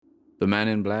The man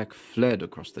in black fled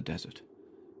across the desert,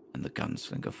 and the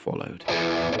gunslinger followed.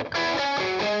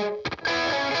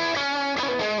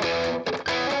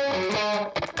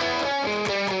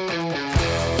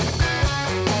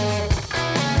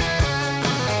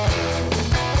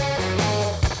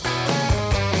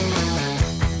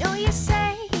 Know you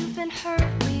say you've been hurt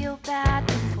real bad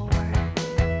before,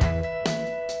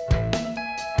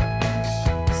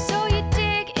 so you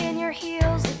dig in your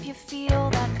heels if you feel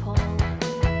that pull.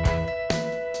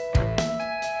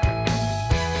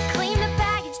 Claim the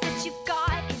baggage that you've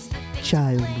got is the thing.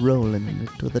 Child Roland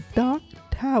to the dark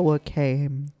tower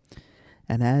came,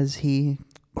 and as he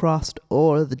crossed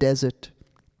o'er the desert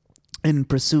in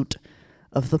pursuit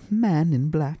of the man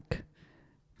in black,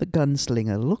 the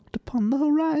gunslinger looked upon the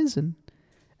horizon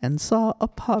and saw a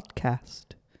podcast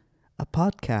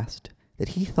that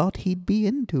he thought he'd be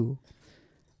into,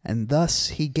 and thus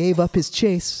he gave up his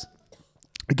chase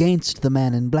against the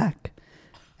man in black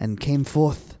and came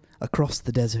forth across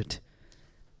the desert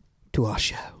to our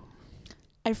show.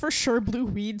 I for sure blew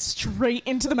weed straight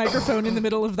into the microphone in the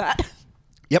middle of that.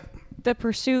 Yep. The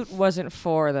pursuit wasn't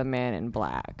for the man in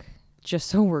black. Just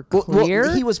so we're Well,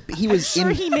 clear. he was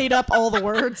Sure, he made up all the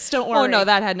words. Don't worry. Oh no,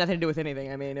 that had nothing to do with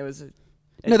anything. I mean, it was.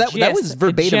 that was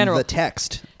verbatim the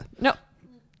text. No,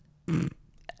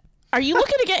 Are you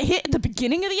looking to get hit at the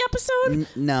beginning of the episode?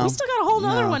 No. We still got a whole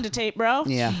nother No. one to tape, bro.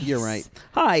 Yeah, you're right.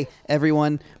 Hi,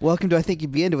 everyone. Welcome to I Think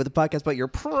You'd Be Into It, the podcast about your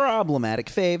problematic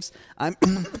faves. I'm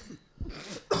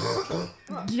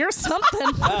You're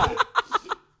something.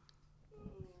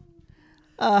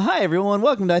 Hi, everyone.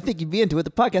 Welcome to I Think You'd Be Into It,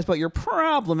 the podcast about your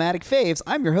problematic faves.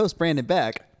 I'm your host, Brandon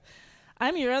Beck.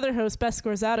 I'm your other host, Beth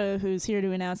Scorzato, who's here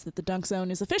to announce that the Dunk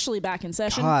Zone is officially back in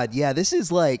session. God, yeah, this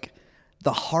is like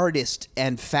the hardest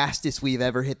and fastest we've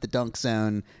ever hit the dunk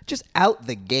zone, just out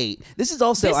the gate. This is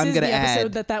also, This I'm is going the to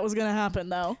episode add. that was going to happen,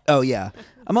 though. Oh, yeah.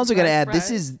 I'm also going to add,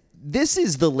 Surprise. this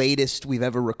is the latest we've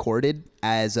ever recorded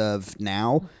as of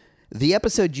now. The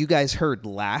episode you guys heard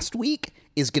last week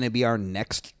is going to be our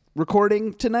next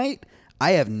recording tonight.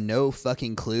 I have no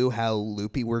fucking clue how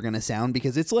loopy we're going to sound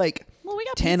because it's like Well, we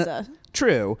got 10 pizza.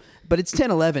 True, but it's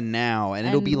 10:11 now and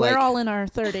it'll be we're like all in our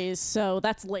 30s, so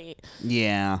that's late.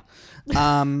 yeah.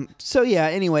 So yeah,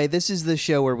 anyway, this is the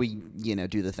show where we,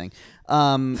 do the thing.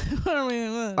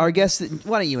 Our guest,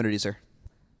 why don't you introduce her?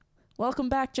 Welcome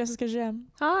back, Jessica Jem.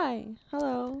 hi,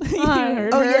 hello. You Hi.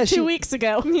 heard Oh, her yeah, 2 weeks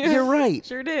ago. You're right.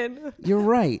 Sure did. You're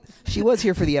right. She was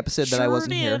here for the episode that I Sure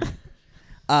wasn't did.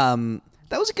 here.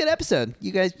 That was a good episode.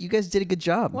 You guys did a good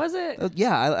job. Was it?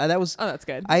 Yeah, that was. Oh, that's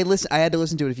good. I had to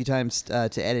listen to it a few times to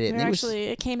edit it. And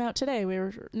It came out today.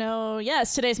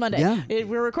 Today's Monday. Yeah.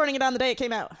 We're recording it on the day it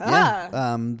came out. yeah,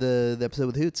 the episode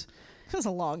with Hoots. It was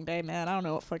a long day, man. I don't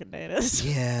know what fucking day it is.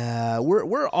 Yeah,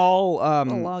 we're all A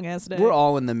long ass day. we're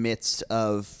all in the midst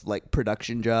of like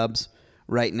production jobs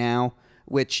right now.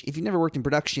 Which, if you've never worked in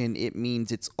production, it means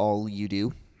it's all you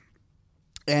do.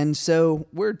 And so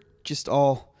we're just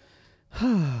all.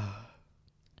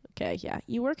 Okay, yeah.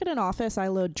 You work at an office. I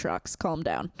load trucks. Calm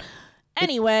down.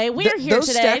 Anyway, we're here those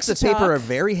today stacks to of paper talk. are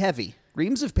very heavy.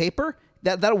 Reams of paper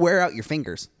that'll wear out your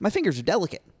fingers. My fingers are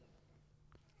delicate.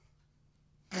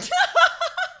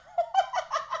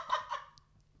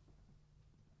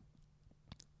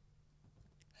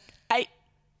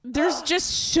 There's just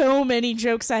so many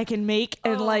jokes I can make,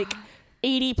 and like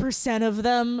 80% of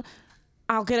them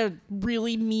I'll get a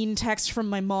really mean text from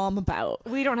my mom about.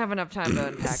 We don't have enough time to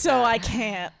unpack So that. I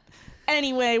can't.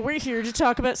 Anyway, we're here to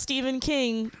talk about Stephen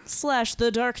King /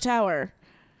 The Dark Tower.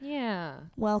 Yeah.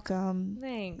 Welcome.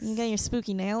 Thanks. You got your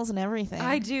spooky nails and everything.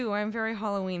 I do. I'm very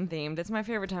Halloween themed. It's my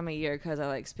favorite time of year because I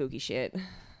like spooky shit.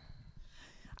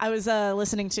 I was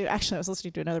listening to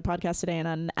another podcast today, and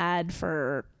an ad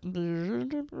for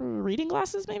reading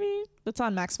glasses, maybe that's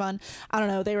on Max Fun. I don't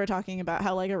know. They were talking about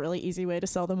how like a really easy way to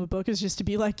sell them a book is just to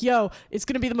be like, "Yo, it's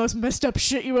gonna be the most messed up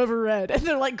shit you ever read," and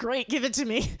they're like, "Great, give it to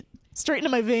me, straight into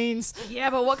my veins."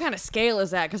 Yeah, but what kind of scale is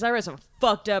that? Because I read some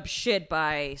fucked up shit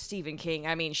by Stephen King.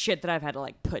 I mean, shit that I've had to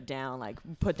like put down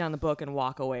the book and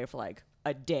walk away for like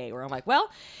a day, where I'm like,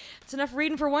 well, it's enough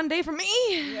reading for one day for me.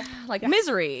 Yeah.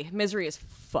 Misery. Misery is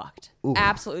fucked. Ooh.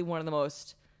 Absolutely one of the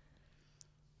most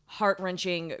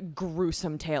heart-wrenching,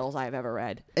 gruesome tales I've ever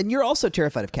read. And you're also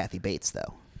terrified of Kathy Bates,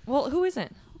 though. Well, who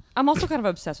isn't? I'm also kind of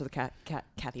obsessed with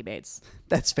Kathy Bates.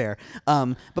 That's fair.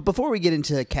 But before we get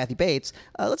into Kathy Bates,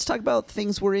 let's talk about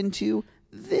things we're into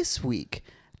this week.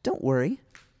 Don't worry.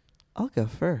 I'll go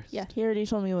first. Yeah, he already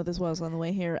told me what this was on the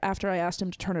way here after I asked him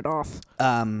to turn it off.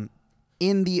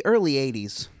 In the early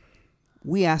 80s,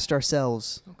 we asked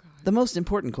ourselves the most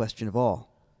important question of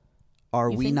all. Are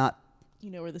You we think- not...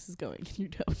 You know where this is going. You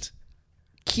don't.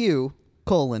 Q,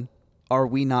 are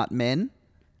we not men?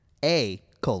 A,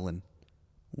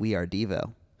 we are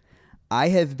Devo. I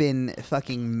have been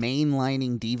fucking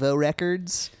mainlining Devo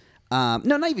records. No,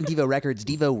 not even Devo records,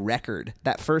 Devo Record,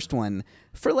 that first one,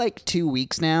 for like 2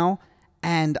 weeks now.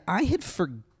 And I had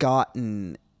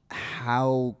forgotten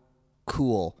how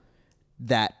cool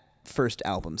that first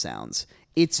album sounds.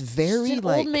 It's very Just an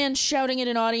like... old man shouting at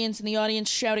an audience and the audience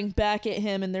shouting back at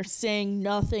him and they're saying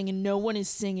nothing and no one is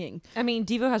singing. I mean,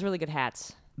 Devo has really good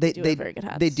hats. They do have very good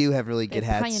hats. They do have really good They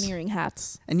have hats. Pioneering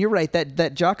hats. And you're right,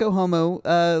 that Jocko Homo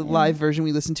live version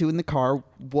we listened to in the car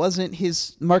wasn't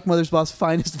his Mark Mothersbaugh's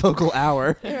finest vocal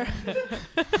hour. They're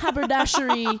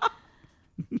haberdashery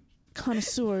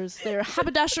connoisseurs. They're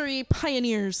haberdashery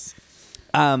pioneers.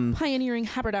 Pioneering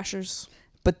haberdashers.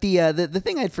 But the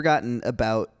thing I'd forgotten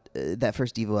about that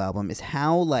first Devo album is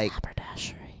how like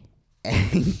Haberdashery.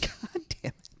 God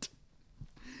damn it,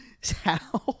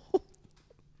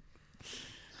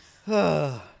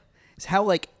 is how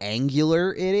like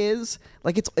angular it is.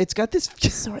 Like it's got this.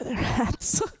 So are their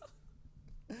hats.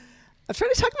 I'm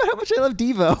trying to talk about how much I love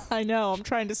Devo. I know. I'm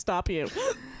trying to stop you.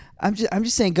 I'm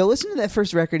just saying, go listen to that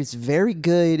first record. It's very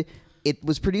good. It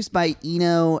was produced by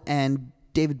Eno and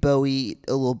David Bowie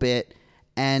a little bit,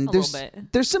 and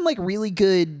there's some like really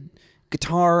good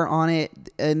guitar on it,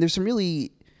 and there's some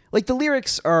really like the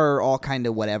lyrics are all kind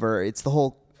of whatever. It's the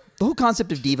whole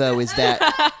concept of Devo is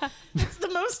that It's the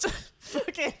most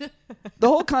fucking the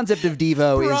whole concept of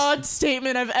Devo broad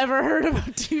statement I've ever heard about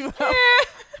Devo.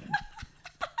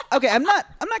 Okay, I'm not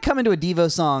coming to a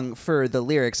Devo song for the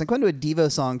lyrics. I'm coming to a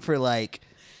Devo song for like,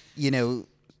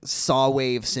 saw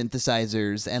wave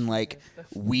synthesizers and like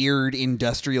weird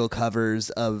industrial covers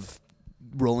of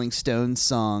Rolling Stones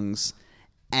songs.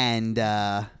 And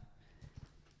I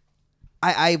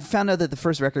found out that the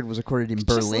first record was recorded in Just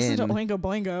Berlin. listen to Oingo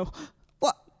Boingo.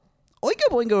 Well, Oingo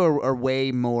Boingo are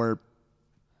way more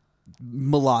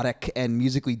melodic and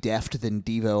musically deft than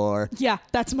Devo are. Yeah,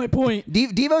 that's my point.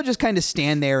 Devo just kind of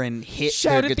stand there and hit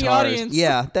Shout their at the guitars. audience.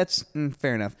 Yeah, that's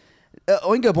fair enough.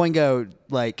 Oingo Boingo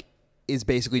is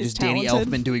basically Is just Danny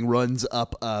talented. Elfman doing runs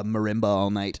up marimba all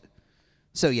night.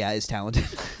 So yeah, is talented.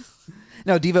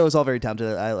 No, Devo is all very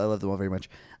talented. I love them all very much.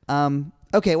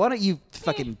 Okay, why don't you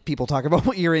fucking people talk about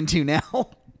what you're into now?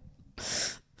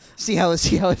 see how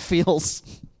it feels.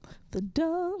 The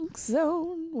Dunk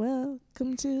Zone.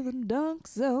 Welcome to the Dunk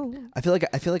Zone. I feel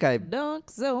like I Dunk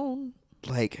Zone.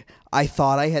 I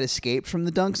thought I had escaped from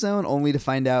the dunk zone, only to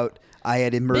find out I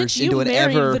had emerged Bitch, into you an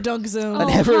married ever the Dunk Zone. an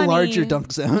Oh, ever honey, larger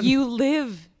dunk zone. You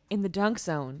live in the dunk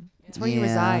zone. It's where you Yeah.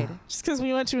 reside. Just because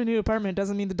we went to a new apartment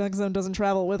doesn't mean the Dunk Zone doesn't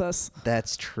travel with us.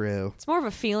 That's true. It's more of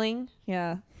a feeling.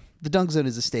 Yeah, The dunk zone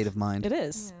is a state of mind. it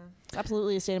is. It's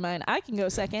absolutely a state of mind. I can go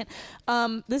second.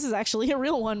 This is actually a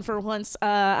real one for once.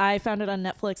 I found it on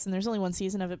Netflix, and there's only one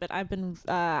season of it, but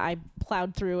I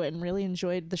plowed through it and really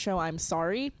enjoyed the show I'm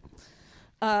Sorry.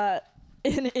 And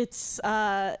it's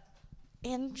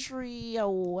Andrea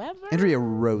Weber? Andrea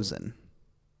Rosen.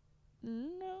 No.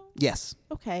 Yes,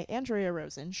 Okay, Andrea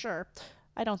Rosen, sure.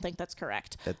 I don't think that's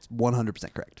correct. that's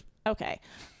 100% correct. Okay.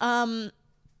 Don't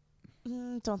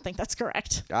think that's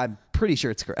correct. I'm pretty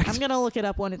sure it's correct. I'm gonna look it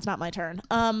up when it's not my turn.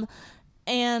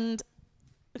 And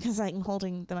because I'm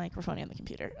holding the microphone and the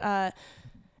computer.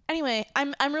 Anyway,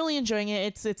 I'm really enjoying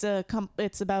it. It's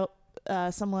about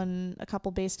a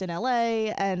couple based in LA,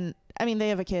 and I mean they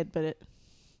have a kid, but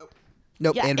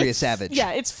Nope, yeah, Andrea it's- Savage.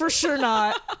 Yeah, it's for sure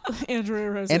not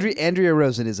Andrea Rosen. Andrea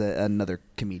Rosen is another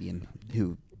comedian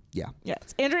who, yeah. Yeah,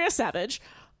 it's Andrea Savage.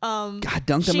 God,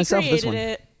 dunked on She myself this created one.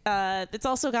 it. It's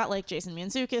also got like Jason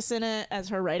Mantzoukas in it as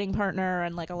her writing partner,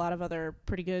 and like a lot of other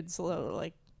pretty good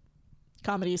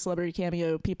comedy celebrity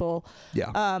cameo people.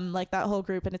 Yeah. Like that whole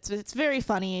group, and it's very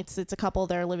funny. It's a couple.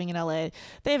 They're living in LA.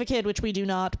 They have a kid, which we do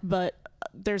not, but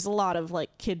there's a lot of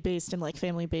like kid based and like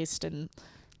family based and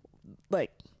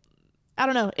like. I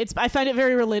don't know. I find it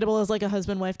very relatable as like a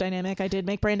husband-wife dynamic. I did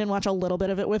make Brandon watch a little bit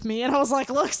of it with me, and I was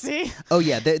like, "Look, see." Oh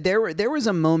yeah, there was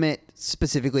a moment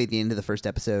specifically at the end of the first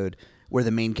episode where the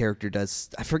main character does,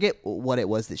 I forget what it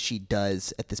was that she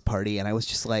does at this party, and I was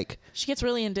just like, She gets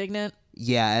really indignant.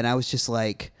 yeah, and I was just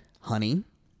like, honey,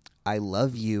 I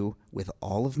love you with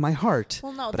all of my heart,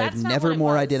 Well, no, but that's I've not never what it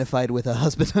more was. identified with a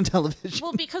husband on television.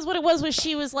 Well, because what it was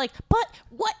she was like, "But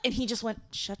what?" And he just went,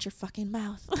 "Shut your fucking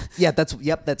mouth." Yeah, that's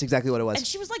exactly what it was. And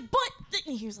she was like, "But,"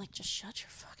 and he was like, "Just shut your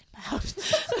fucking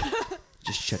mouth."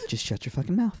 Just shut your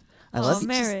fucking mouth. I love you.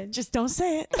 marriage. Just don't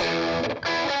say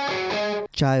it.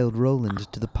 Child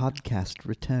Roland to the podcast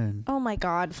return. Oh my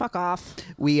God! Fuck off.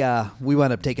 We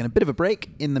wound up taking a bit of a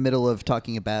break in the middle of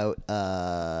talking about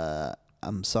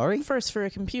I'm sorry? First for a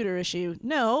computer issue.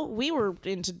 No, we were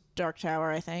into Dark Tower,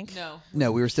 I think.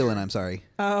 No, we were still in I'm sorry.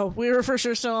 Oh, we were for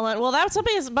sure still on that. Well, that's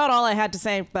about all I had to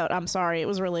say about I'm sorry. It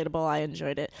was relatable. I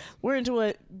enjoyed it. We're into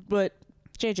what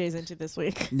JJ's into this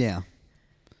week. Yeah.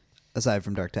 Aside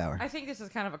from Dark Tower. I think this is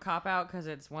kind of a cop-out because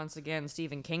it's, once again,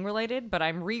 Stephen King related, but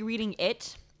I'm rereading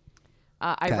it.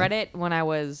 I Okay. read it when I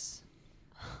was...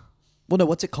 Well, no,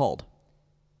 what's it called?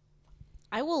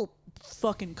 I will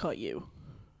fucking cut you.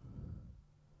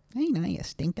 Hey, now you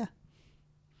stinker.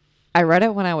 I read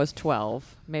it when I was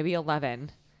 12, maybe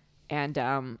 11, and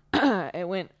it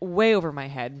went way over my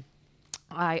head.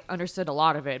 I understood a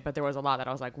lot of it, but there was a lot that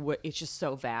I was like, what? It's just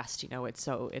so vast, it's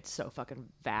so fucking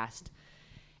vast.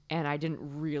 And I didn't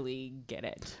really get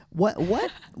it.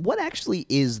 What actually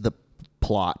is the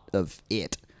plot of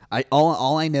it?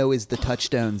 All I know is the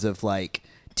touchstones of like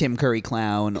Tim Curry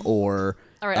clown or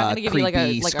All right, I'm gonna give you like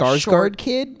creepy a Skarsgård short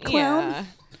kid clown. Yeah.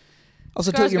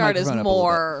 Also, tilt your Skarsgård is microphone up a little bit.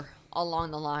 more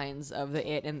along the lines of the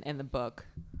it and the book.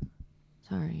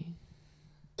 Sorry.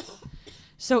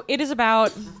 So it is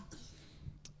about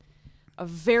a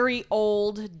very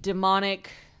old demonic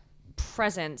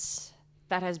presence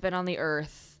that has been on the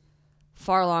earth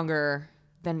far longer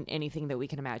than anything that we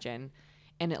can imagine,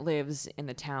 and it lives in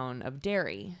the town of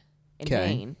Derry in Okay.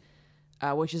 Maine,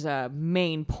 which is a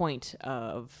main point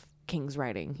of King's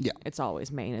writing. Yeah. It's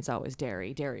always Maine. It's always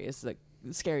Derry. Derry is the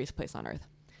scariest place on earth.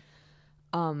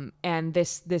 And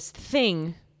this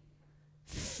thing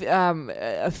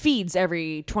feeds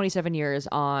every 27 years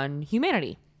on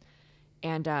humanity.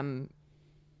 And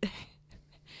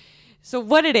so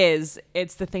what it is,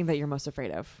 it's the thing that you're most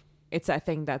afraid of. It's that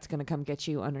thing that's going to come get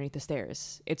you underneath the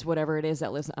stairs. It's whatever it is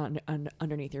that lives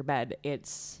underneath your bed.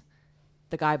 It's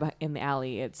the guy in the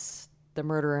alley. It's the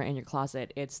murderer in your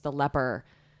closet. It's the leper.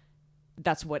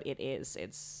 That's what it is.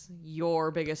 It's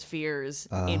your biggest fears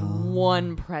in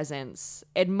one presence.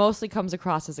 It mostly comes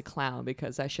across as a clown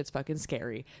because that shit's fucking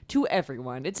scary to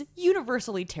everyone. It's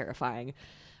universally terrifying.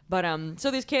 But so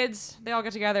these kids, they all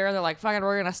get together and they're like, fucking,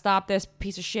 we're gonna stop this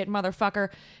piece of shit motherfucker.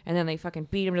 And then they fucking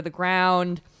beat him to the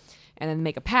ground and then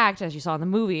make a pact, as you saw in the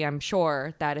movie, I'm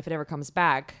sure, that if it ever comes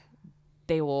back,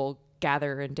 they will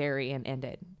gather in Derry and end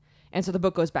it. And so the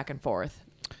book goes back and forth.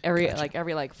 Every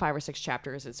 5 or 6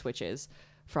 chapters, it switches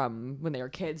from when they were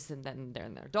kids and then they're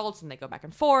adults and they go back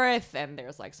and forth and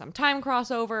there's like some time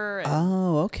crossover. And,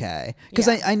 Oh, okay. Because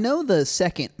Yeah. I know the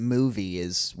second movie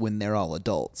is when they're all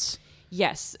adults.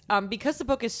 yes, because the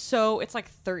book is it's like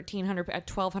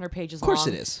 1,200 pages long. Of course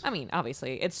it is. I mean,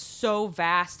 obviously, it's so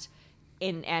vast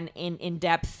in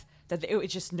depth that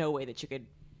it's just no way that you could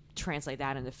translate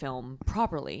that into film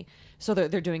properly. So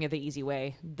they're doing it the easy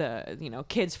way,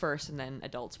 kids first and then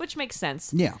adults, which makes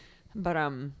sense. Yeah. But I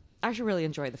actually really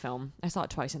enjoyed the film. I saw it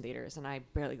twice in theaters, and I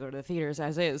barely go to the theaters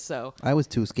as is. So I was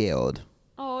too scared.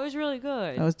 it was really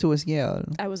good. I was too scared.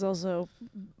 I was also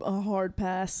a hard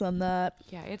pass on that.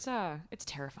 Yeah, it's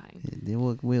terrifying. They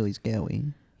look really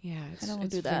scary. Yeah, it's don't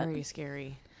it's do that. very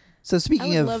scary. So I speaking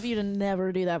would of, love you to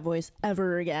never do that voice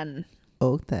ever again.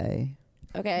 okay.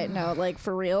 Okay, no, like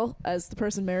for real, as the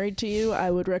person married to you, I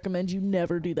would recommend you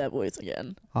never do that voice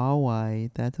again. All right,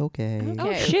 that's okay.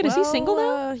 Oh, shit, is he single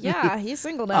now? Yeah, he's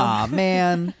single now. Aw,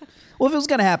 man. Well, if it was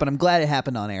gonna happen, I'm glad it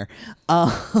happened on air.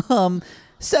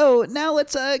 So now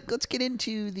let's get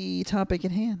into the topic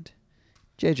at hand.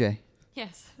 JJ,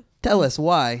 Yes. tell us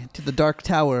why to the Dark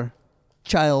Tower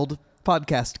Child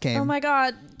podcast came. Oh my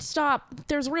god, stop.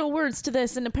 There's real words to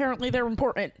this, and apparently they're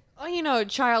important. Well,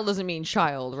 child doesn't mean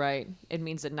child, right? It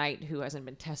means a knight who hasn't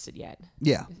been tested yet.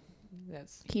 Yeah,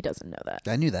 That's. He doesn't know that.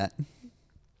 I knew that.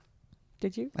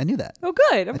 Did you? I knew that. Oh,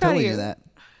 good. I'm I proud totally of you. knew that.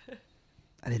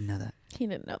 I didn't know that. He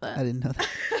didn't know I that. didn't know that.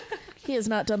 He has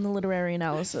not done the literary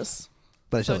analysis.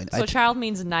 But I So, totally. so child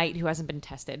means knight who hasn't been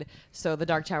tested. So the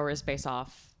Dark Tower is based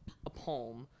off a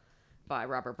poem by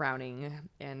Robert Browning,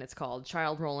 and it's called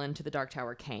 "Child Roland to the Dark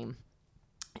Tower Came,"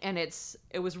 and it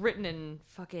was written in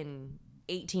fucking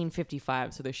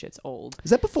 1855. So this shit's old.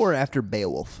 Is that before or after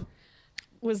Beowulf?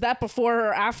 Was that before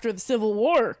or after the Civil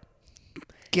War?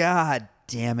 God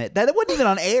damn it! That wasn't even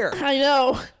on air. I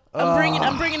know. I'm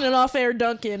bringing an off-air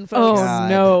dunk in, folks. Oh, God.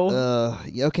 no.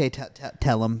 Okay,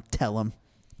 tell him.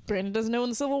 Brandon doesn't know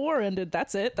when the Civil War ended.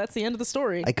 That's it. That's the end of the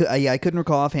story. I couldn't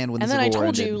recall offhand when and the then I Civil War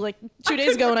told ended. you like 2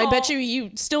 days ago, and I bet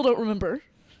you still don't remember.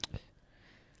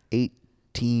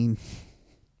 18.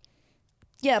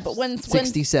 Yeah, but when's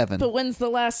 67. But when's the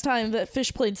last time that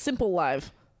Fish played Simple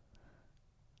live?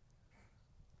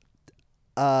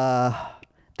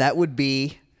 That would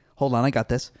be. Hold on, I got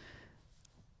this.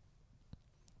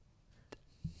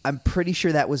 I'm pretty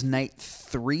sure that was night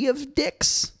 3 of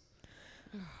Dick's.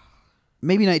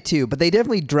 Maybe night 2, but they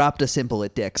definitely dropped a simple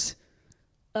at Dick's.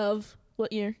 Of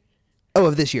what year? Oh,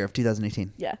 of this year, of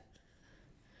 2018. Yeah.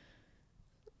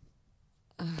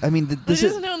 I mean, Who this is.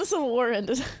 doesn't know when the Civil War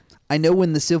ended? I know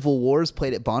when the Civil Wars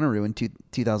played at Bonnaroo in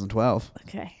 2012.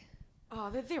 Okay. Oh,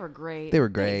 they were great. They were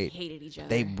great. They hated each other.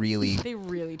 They really. They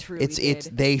really, truly It's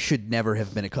did. they should never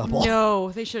have been a couple.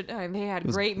 No, they should. They had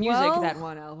was- great music Well- that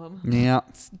one album. Yeah.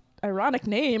 Ironic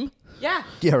name. Yeah.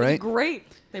 Yeah, it was right? great.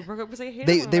 They broke up because they hated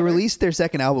They one they another. released their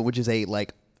second album, which is a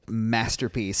like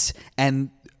masterpiece,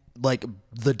 and like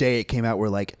the day it came out, we're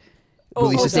like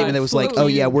released oh a statement God, that was like, flew. "Oh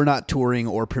yeah, we're not touring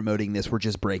or promoting this. We're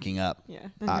just breaking up. Yeah.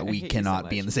 We I hate you so cannot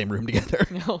be in the much. same room together."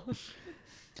 No.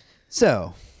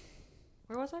 So,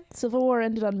 Where was I? Civil War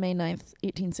ended on May 9th,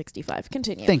 1865.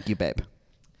 Continue. thank you, babe.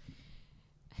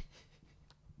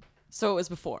 So it was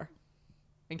before.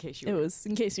 In case you It were. was,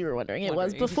 in case you were wondering, it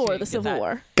was Wondering, before okay, the get Civil that.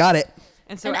 War. Got it.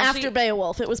 And so And actually, after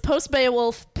Beowulf. It was post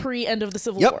Beowulf, pre end of the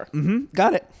Civil Yep. War.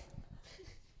 Got it.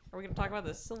 Are we going to talk about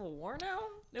the Civil War now?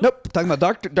 Nope. Talking about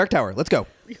Dark Tower. Let's go.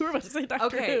 You were about to say Doctor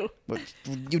Okay. Who.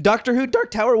 You Doctor Who,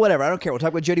 Dark Tower, whatever. I don't care. We'll talk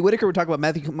about Jodie Whittaker. We'll talk about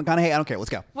Matthew McConaughey. I don't care. Let's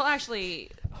go. Well,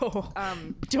 actually, Oh,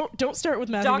 um, don't start with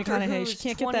Matthew Doctor McConaughey. She Who's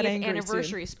can't 20th get that angry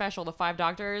anniversary special, The Five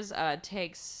Doctors,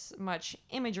 takes much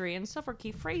imagery and several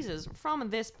key phrases from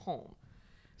this poem.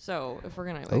 So if we're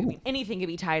gonna, I mean, anything can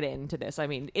be tied into this. I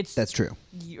mean, it's That's true.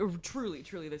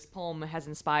 Truly, this poem has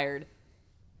inspired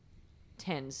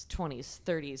 10s, 20s,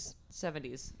 30s,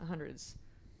 70s, 100s.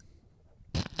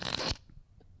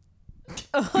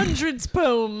 soon. Hundreds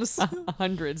poems.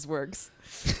 Hundreds works.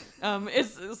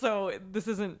 It's so this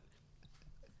isn't.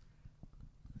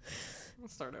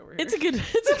 Let's start over here. It's a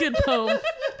good poem.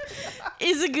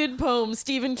 Is a good poem.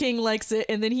 Stephen King likes it,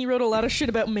 and then he wrote a lot of shit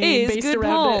about Maine is based good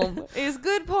around poem. Is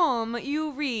good poem.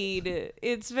 You read.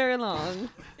 It's very long.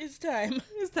 it. It's time.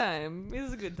 It's time.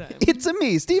 It's a good time. It's a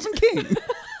me, Stephen King.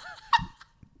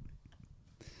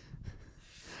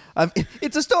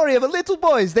 It's a story of a little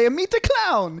boys. They meet a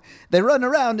clown. They run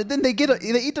around and then they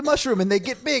eat a mushroom and they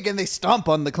get big and they stomp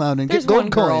on the clown and There's get gold one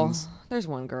girl. coins. There's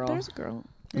one girl. There's a girl.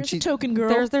 There's she- a token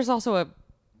girl. There's also a.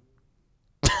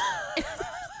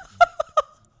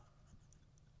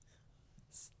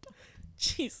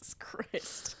 Jesus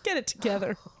Christ. Get it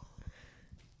together.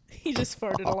 He just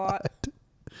farted a lot.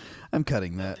 I'm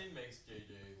cutting that. It makes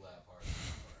JJ laugh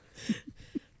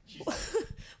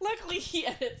hard. Luckily, he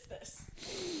edits this.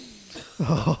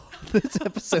 Oh, this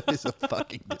episode is a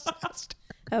fucking disaster.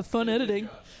 Have fun editing.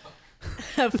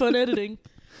 Have fun editing.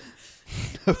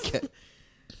 Okay.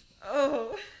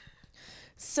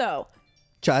 So,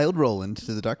 Child Roland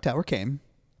to the Dark Tower came.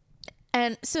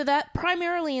 and so that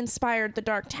primarily inspired the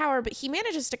Dark Tower, but he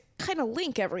manages to kind of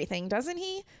link everything, doesn't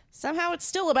he? Somehow it's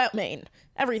still about Maine.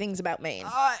 Everything's about Maine.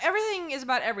 Everything is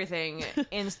about everything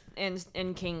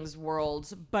in King's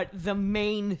world, but the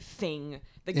main thing,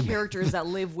 the characters that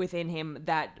live within him,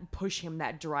 that push him,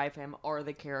 that drive him, are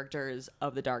the characters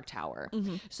of the Dark Tower.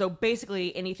 So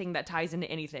basically, anything that ties into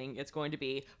anything, it's going to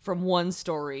be from one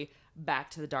story back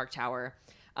to the Dark Tower.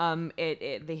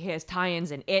 He has tie-ins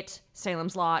in It,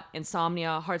 Salem's Lot,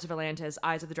 Insomnia, Hearts of Atlantis,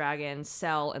 Eyes of the Dragon,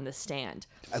 Cell, and The Stand.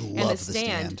 I And love The The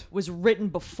Stand Stand. was written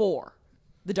before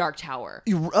the Dark Tower.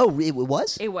 It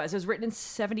was? It was written in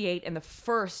 78, and the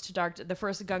first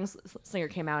Gunslinger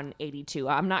came out in 82.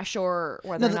 I'm not sure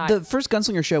whether No, or not. the first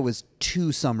Gunslinger show was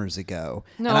 2 summers ago.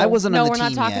 no, and I wasn't on the we're not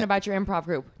team talking yet. about your improv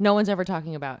group. No one's ever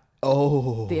talking about the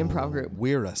improv group.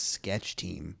 We're a sketch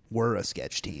team. We're a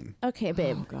sketch team. Okay,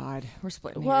 babe. Oh God, we're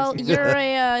splitting. Well, hairs. you're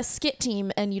a skit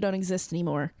team, and you don't exist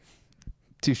anymore.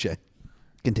 Touche.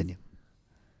 Continue.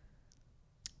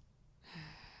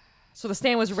 So The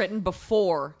Stand was written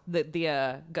before the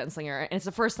Gunslinger, and it's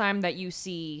the first time that you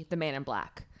see the Man in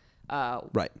Black,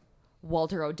 Right.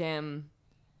 Walter O'Dim,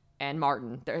 and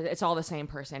Martin. It's all the same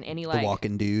person. Any The like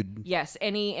walking dude. yes,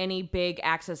 any big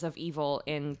axis of evil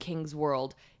in King's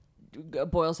world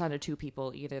boils down to 2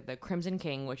 people: either the Crimson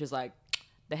King, which is like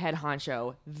the head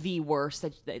honcho, the worst,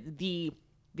 the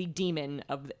demon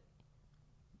of the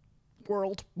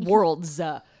worlds,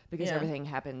 because Yeah. everything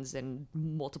happens in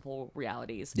multiple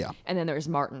realities. Yeah. And then there's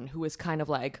Martin, who is kind of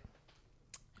like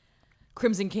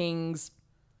Crimson King's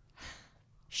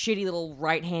shitty little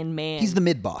right-hand man. He's the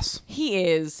mid-boss. He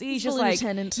is. He's just the like,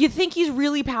 lieutenant. you think he's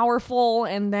really powerful,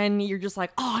 and then you're just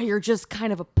like, oh, you're just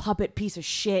kind of a puppet piece of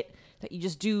shit that you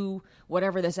just do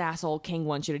whatever this asshole king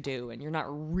wants you to do, and you're not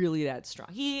really that strong.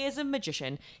 He is a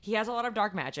magician. He has a lot of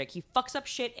dark magic. He fucks up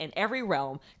shit in every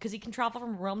realm because he can travel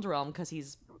from realm to realm because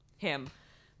he's him.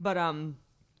 But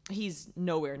he's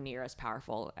nowhere near as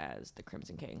powerful as the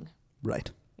Crimson King. Right.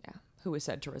 Yeah, who is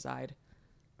said to reside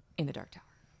in the Dark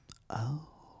Tower.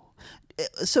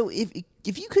 So if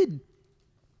you could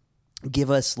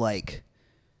give us like,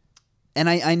 and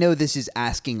I know this is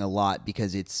asking a lot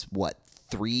because it's what,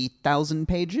 3,000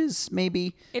 pages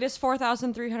maybe? It is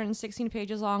 4,316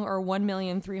 pages long, or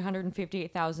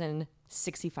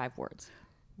 1,358,065 words.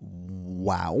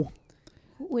 Wow.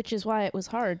 Which is why it was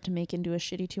hard to make into a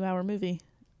shitty 2-hour movie.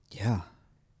 Yeah.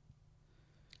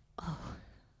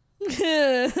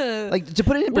 Like, to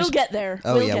put it in We'll get there.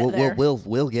 Oh We'll yeah, get there.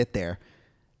 we'll get there.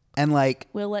 And like,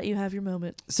 We'll let you have your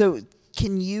moment. so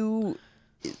can you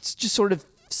just sort of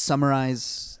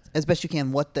summarize as best you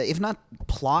can what the, if not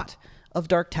plot of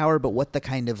Dark Tower, but what the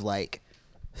kind of like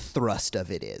thrust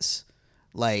of it is?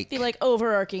 Like, The like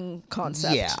overarching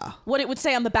concept. Yeah. What it would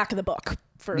say on the back of the book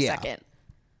for a Yeah. second.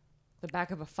 The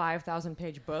back of a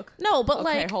 5,000-page book. No, but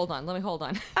Okay, like hold on. Let me hold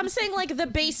on. I'm saying like the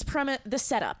base premise, the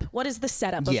setup. What is the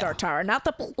setup of Yeah. Dark Tower? Not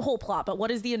the whole plot, but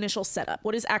what is the initial setup?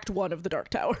 What is Act 1 of the Dark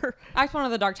Tower? Act 1 of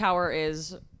the Dark Tower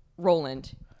is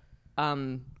Roland,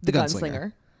 the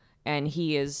gunslinger, and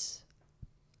he is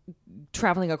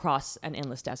traveling across an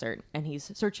endless desert, and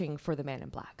he's searching for the Man in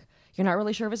Black. You're not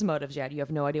really sure of his motives yet. You have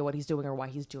no idea what he's doing or why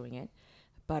he's doing it.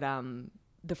 But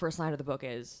the first line of the book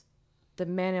is, the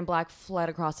Man in Black fled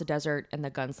across the desert and the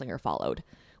gunslinger followed,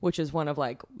 which is one of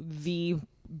like the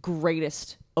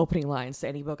greatest opening lines to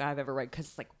any book I've ever read, because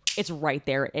it's like, it's right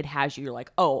there. It has you. You're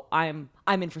like, oh, I'm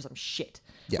in for some shit,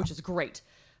 Yeah. which is great.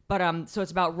 But so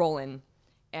it's about Roland,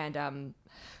 and God,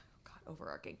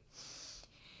 overarching.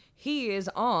 He is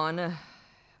on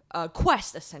a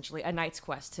quest, essentially, a knight's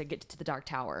quest to get to the Dark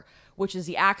Tower, which is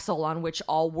the axle on which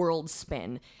all worlds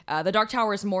spin. The Dark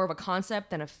Tower is more of a concept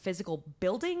than a physical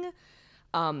building.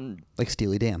 like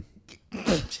Steely Dan.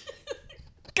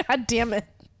 God damn it.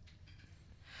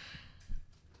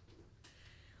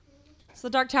 So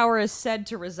the Dark Tower is said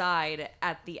to reside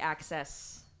at the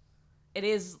access. It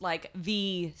is like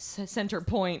the center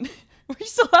point. We're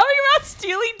still having about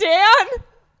Steely Dan.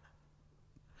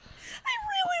 I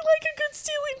really like a good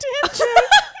Steely Dan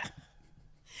joke.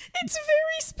 It's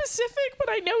very specific, but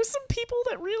I know some people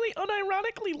that really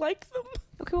unironically like them.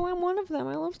 Okay, well, I'm one of them.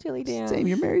 I love Steely Dan. Same,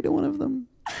 you're married to one of them.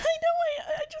 I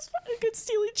know, I just find a good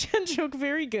Steely Dan joke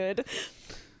very good.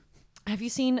 Have you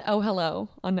seen Oh Hello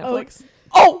on Oh, Netflix?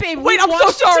 Oh, babe, wait, we I'm so watched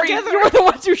it sorry. together. You were the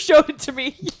ones who showed it to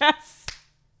me. Yes.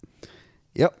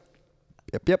 Yep.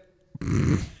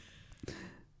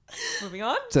 Moving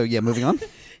on. So yeah, moving on.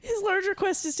 His larger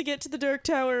quest is to get to the Dark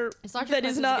Tower His larger that quest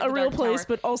is is to not get a to the real Dark place, Tower.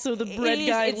 but also the bread It is-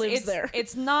 guy it's- lives it's- there.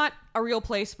 It's not a real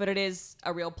place, but it is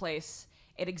a real place.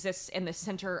 It exists in the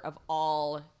center of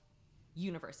all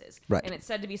universes. Right. And it's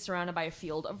said to be surrounded by a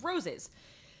field of roses.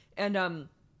 And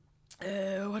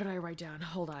what did I write down?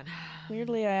 Hold on.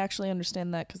 Weirdly, I actually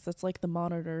understand that because that's like the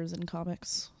monitors in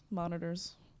comics.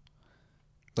 Monitors.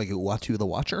 Like Uatu the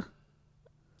Watcher.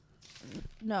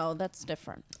 No, that's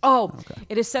different. Oh,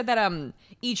 it is said that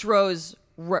each rose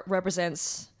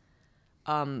represents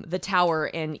the tower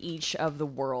in each of the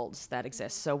worlds that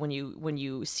exist. So when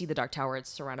you see the Dark Tower, it's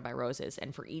surrounded by roses,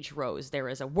 and for each rose there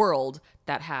is a world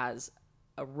that has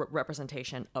a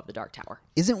representation of the Dark Tower.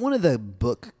 Isn't one of the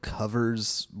book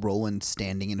covers Roland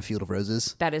standing in a field of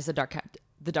roses? That is the Dark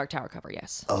Tower cover.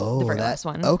 Yes. Oh, the very that, last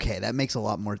one. Okay, that makes a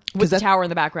lot more. With the that, tower in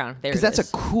the background. There. Because It that's is.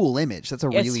 a cool image. That's a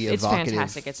really It's evocative.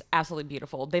 fantastic. It's absolutely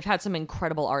beautiful. They've had some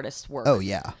incredible artists work. Oh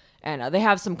yeah. And they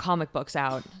have some comic books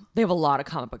out. They have a lot of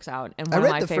comic books out. And I one read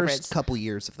of my the favorites. first couple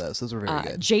years of those. Those were very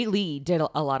good. Jay Lee did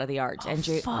a lot of the art. And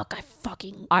Jay, Fuck, I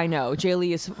fucking... I know. Jay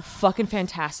Lee is fucking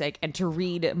fantastic. And to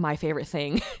read my favorite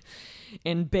thing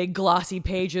in big glossy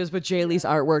pages with Jay Lee's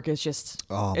artwork is just,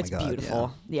 Oh my it's God,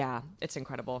 beautiful. Yeah, it's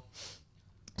incredible.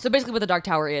 So basically what the Dark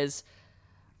Tower is,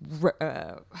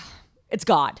 it's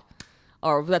God.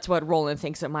 Or that's what Roland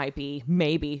thinks it might be.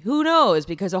 Maybe. Who knows?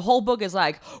 Because the whole book is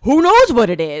like, who knows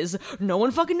what it is? No one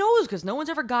fucking knows because no one's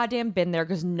ever goddamn been there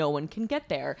because no one can get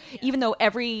there. Even though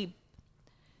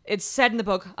it's said in the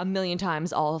book a million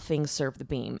times, all things serve the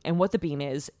beam. And what the beam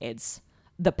is, it's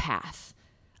the path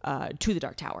to the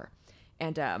Dark Tower.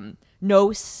 And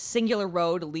no singular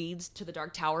road leads to the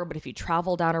Dark Tower, but if you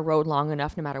travel down a road long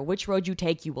enough, no matter which road you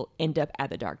take, you will end up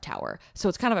at the Dark Tower. So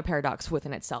it's kind of a paradox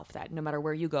within itself that no matter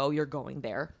where you go, you're going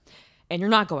there. And you're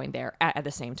not going there at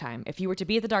the same time. If you were to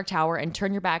be at the Dark Tower and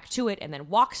turn your back to it and then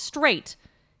walk straight,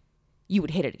 you would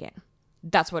hit it again.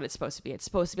 That's what it's supposed to be. It's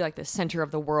supposed to be like the center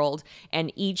of the world,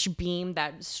 and each beam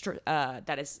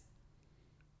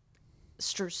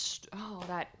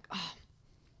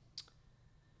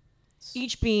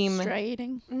each beam,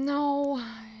 Striating? no,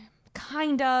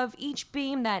 kind of. Each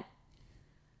beam that,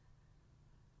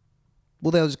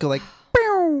 Well, they'll just go like,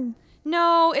 "Pew!"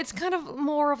 no, it's kind of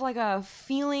more of like a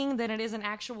feeling than it is an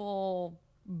actual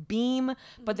beam,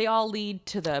 but they all lead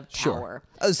to the tower.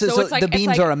 So it's like, the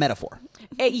beams are a metaphor.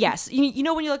 Yes. You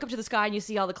know when you look up to the sky and you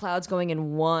see all the clouds going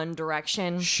in one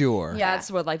direction? Sure. Yeah,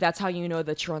 that's how you know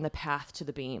that you're on the path to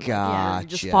the beam. Gotcha. You're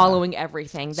just following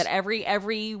everything. That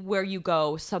everywhere you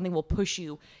go, something will push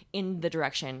you in the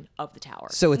direction of the tower.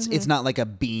 So it's not like a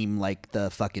beam like the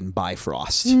fucking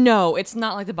Bifrost. No, it's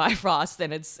not like the Bifrost,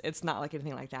 and it's not like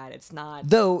anything like that. It's not.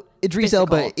 Though Idris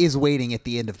physical. Elba is waiting at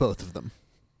the end of both of them.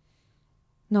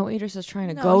 No, Idris is trying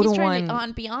to No, go he's to trying one.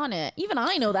 to be on it. Even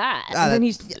I know that. And then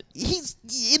he's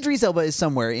Idris Elba is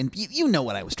somewhere in you know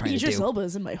what I was trying to Idris do. Elba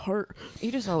is in my heart.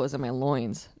 Idris Elba is in my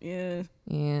loins. Yeah.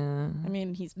 Yeah. I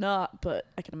mean, he's not, but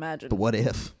I can imagine. But what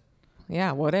if?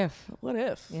 Yeah. What if? What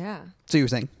if? Yeah. So you were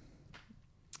saying?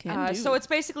 Can do. So it's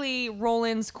basically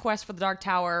Roland's quest for the Dark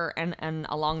Tower, and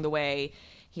along the way,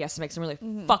 he has to make some really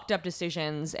fucked up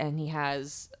decisions, and he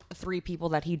has 3 people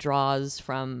that he draws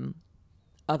from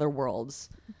other worlds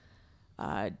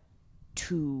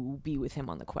to be with him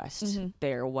on the quest.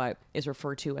 They're what is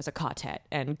referred to as a quartet,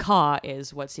 and Ka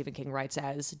is what Stephen King writes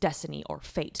as destiny or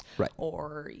fate, Right.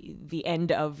 or the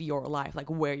end of your life, like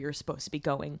where you're supposed to be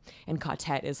going. And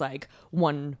quartet is like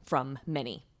one from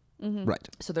many. Right.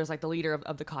 So there's like the leader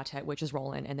of the quartet, which is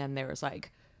Roland, and then there's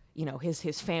like, you know, his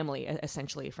family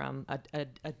essentially from a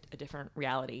different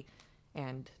reality,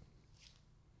 and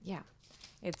yeah,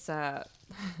 it's The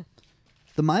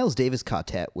Miles Davis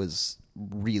quartet was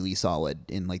really solid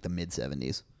in like the mid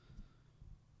 70s.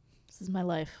 This is my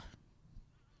life.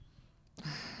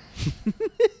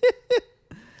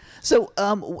 So,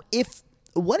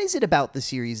 what is it about the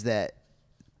series that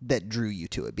drew you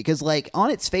to it? Because, like, on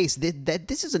its face, that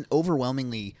this is an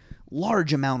overwhelmingly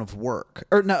large amount of work,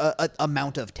 or no,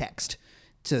 amount of text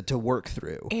to work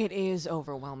through. It is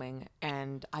overwhelming,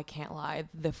 and I can't lie.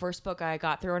 The first book I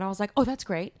got through, and I was like, "Oh, that's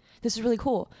great. This is really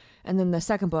cool." And then the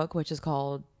second book, which is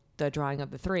called The Drawing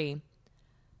of the Three,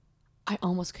 I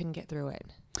almost couldn't get through it.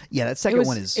 Yeah, that second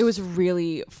one is. It was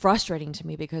really frustrating to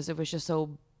me because it was just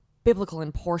so biblical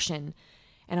in portion.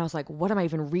 And I was like, what am I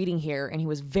even reading here? And he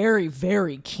was very,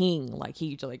 very King. Like,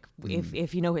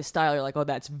 if you know his style, you're like, oh,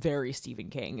 that's very Stephen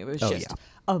King. It was just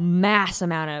a mass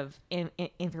amount of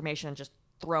information just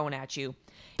thrown at you.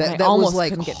 that was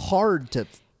like hard to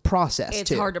process. It's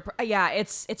too. hard to,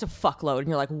 it's a fuckload. And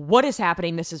you're like, what is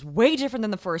happening? This is way different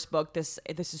than the first book. This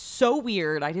is so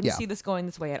weird. I didn't see this going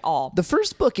this way at all. The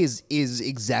first book is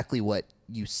exactly what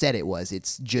you said it was.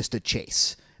 It's just a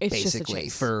chase. It's just a basically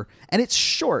chase. and it's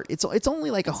short. It's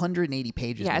only like 180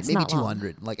 pages, Yeah, it's maybe not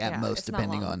 200, long. like at Yeah, most, it's not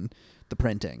depending long. on the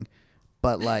printing.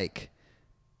 But like,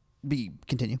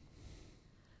 continue.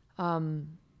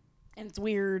 And it's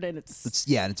weird, and it's It's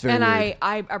very And weird.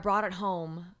 I brought it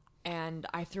home and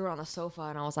I threw it on the sofa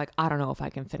and I was like, I don't know if I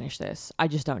can finish this. I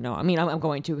just don't know. I mean, I'm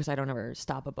going to because I don't ever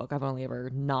stop a book. I've only ever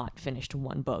not finished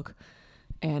one book.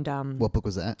 And What book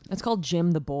was that? it's called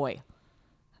Jim the Boy.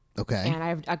 Okay.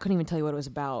 And I couldn't even tell you what it was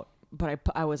about. But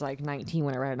I was like 19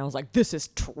 when I read it and I was like, this is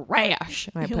trash.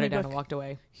 And I put it down and walked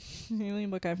away. the only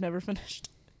book I've never finished.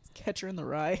 Catcher in the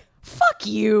Rye. Fuck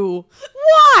you.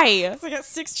 Why? I got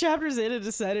 6 chapters in and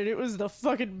decided it was the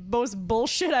fucking most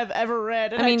bullshit I've ever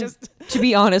read. And I mean, just to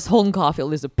be honest, Holden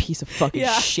Caulfield is a piece of fucking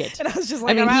yeah. shit. And I was just I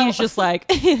like, mean, I'm he's out. just like,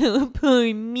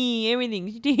 poor me,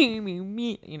 everything's doing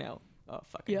me, you know. Oh,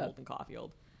 fucking Yeah. Holden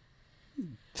Caulfield.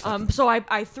 So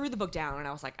I threw the book down and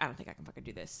I was like, I don't think I can fucking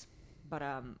do this. But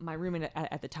my roommate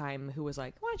at the time, who was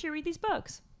like, why don't you read these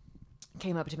books?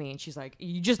 Came up to me and she's like,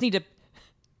 you just need to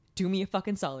do me a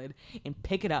fucking solid and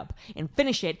pick it up and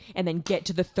finish it and then get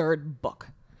to the 3rd book.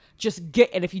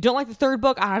 And if you don't like the 3rd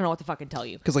book, I don't know what to fucking tell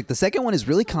you. Because like the second one is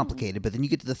really complicated, but then you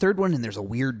get to the 3rd one and there's a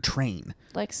weird train.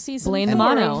 like season Blaine 4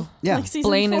 Mono. of, Yeah. like season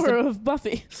Blaine is 4 a- of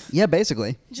Buffy. Yeah,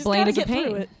 basically. Just Blaine gotta is a get through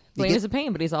pain. it. Blaine get- is a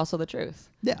pain, but he's also the truth.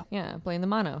 Yeah. Yeah, Blaine the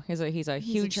Mono. He's a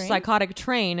huge train? psychotic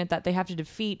train that they have to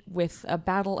defeat with a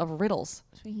battle of riddles.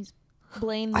 He's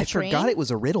Blaine the I train. forgot it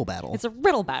was a riddle battle. It's a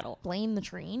riddle battle. Blaine the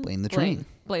train. Blaine the train.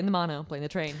 Blaine the Mono. Blaine the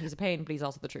train. He's a pain, but he's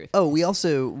also the truth. Oh, we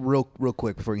also real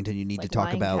quick before we continue need Like to talk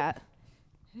Lion about Cat.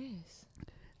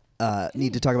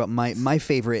 my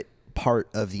favorite part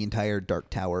of the entire Dark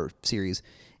Tower series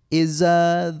is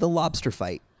the lobster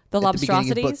fight. The at the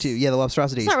beginning of book Lobstrosities? 2. Yeah, the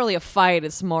lobstrosities. It's not really a fight.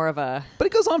 It's more of a. But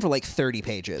it goes on for like 30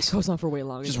 pages. Goes on for way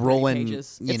longer. Just than 30 rolling,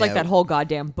 pages. you It's like know. that whole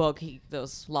goddamn book.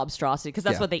 Those lobstrosities, because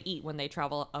that's Yeah. what they eat when they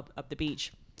travel up the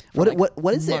beach. for, What like,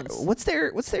 what is months.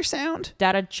 their what's their sound?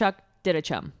 Dada Chuck did a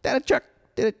chum. That a chuck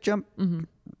did it jump. Mm-hmm.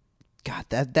 God,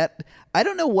 that I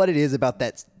don't know what it is about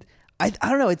that. I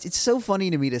don't know. It's so funny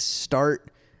to me to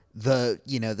start the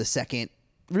second,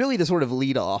 really the sort of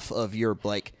lead off of your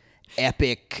like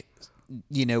epic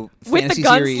with fantasy the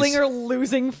series. gunslinger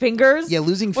losing fingers. Yeah,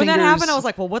 losing When fingers. that happened, I was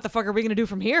like, well, what the fuck are we gonna do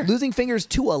from here? Losing fingers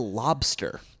to a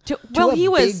lobster. Well, a he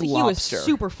was big he was lobster.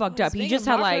 super fucked up. He just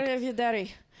had like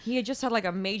daddy. he had just had like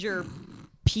a major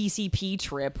PCP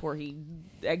trip where he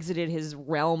exited his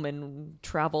realm and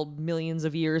traveled millions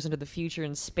of years into the future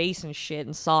in space and shit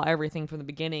and saw everything from the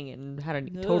beginning and had a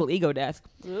total ego death.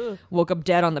 Woke up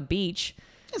dead on the beach.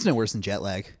 It's no worse than jet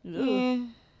lag.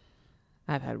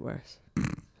 I've had worse.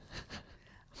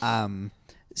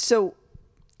 So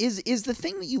is the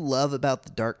thing that you love about the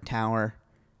Dark Tower,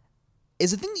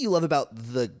 is the thing that you love about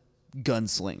the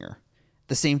Gunslinger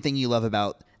the same thing you love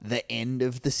about the end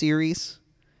of the series?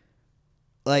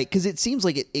 Like, because it seems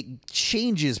like it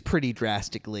changes pretty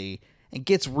drastically and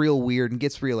gets real weird and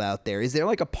gets real out there. Is there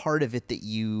like a part of it that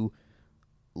you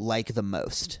like the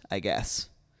most, I guess?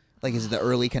 Like, is it the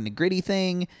early kind of gritty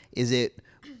thing? Is it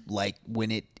like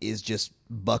when it is just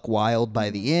buck wild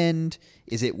by the end?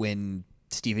 Is it when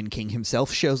Stephen King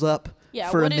himself shows up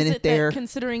for a minute there?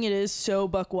 Considering it is so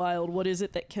buck wild, what is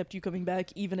it that kept you coming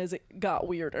back even as it got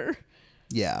weirder?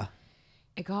 Yeah.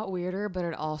 It got weirder, but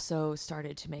it also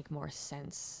started to make more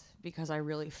sense because I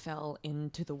really fell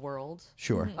into the world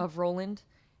Sure. of Roland.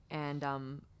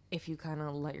 And if you kind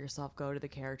of let yourself go to the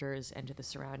characters and to the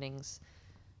surroundings,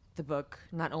 the book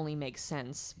not only makes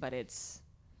sense, but it's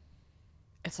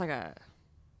like a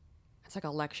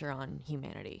lecture on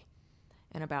humanity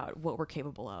and about what we're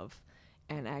capable of.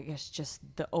 And I guess just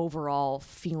the overall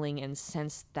feeling and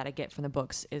sense that I get from the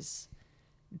books is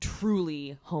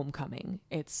truly homecoming.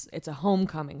 It's a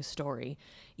homecoming story,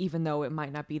 even though it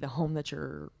might not be the home that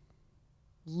you're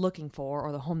looking for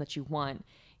or the home that you want.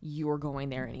 You're going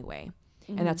there anyway.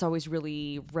 And that's always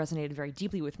really resonated very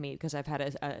deeply with me because I've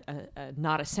had a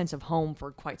not a sense of home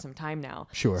for quite some time now.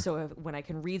 Sure. So when I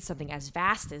can read something as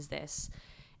vast as this,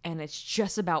 and it's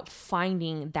just about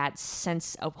finding that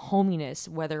sense of hominess,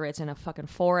 whether it's in a fucking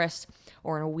forest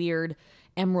or in a weird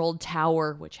emerald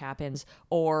tower, which happens,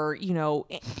 or,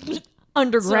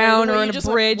 underground or in a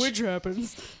bridge. Which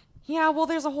happens. Yeah, well,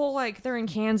 there's a whole, they're in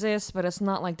Kansas, but it's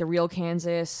not like the real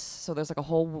Kansas. So there's like a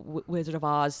whole Wizard of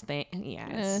Oz thing. Yeah.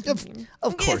 It's,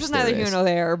 Of course it's there neither is. here nor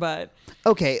there, but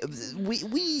Okay,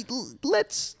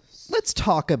 let's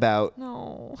talk about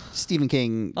no. Stephen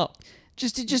King. Oh.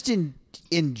 Just in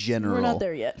general. We're not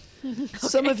there yet.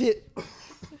 Some of it.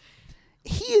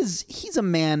 He's a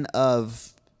man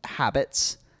of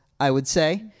habits, I would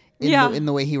say. In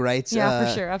the way he writes. Yeah,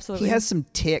 for sure, absolutely. He has some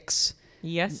tics.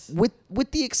 Yes.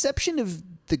 With the exception of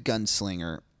The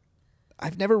Gunslinger,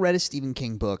 I've never read a Stephen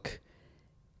King book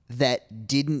that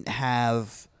didn't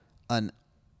have an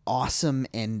awesome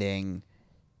ending,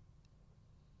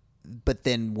 but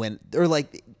then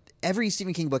every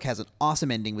Stephen King book has an awesome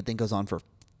ending, but then goes on for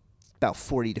about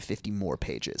 40 to 50 more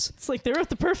pages. It's like they wrote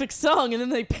the perfect song and then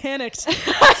they panicked.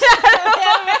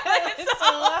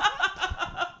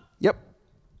 Yep.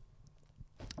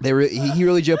 He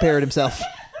really Joe Parrot himself.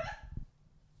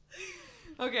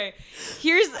 Okay,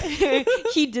 here's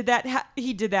he did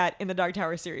that in the Dark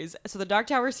Tower series. So the Dark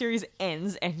Tower series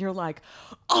ends, and you're like,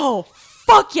 "Oh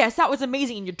fuck yes, that was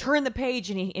amazing!" And you turn the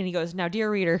page, and he goes, "Now, dear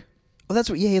reader, Well, that's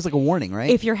what. Yeah, he has like a warning, right?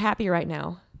 if you're happy right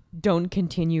now, don't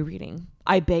continue reading.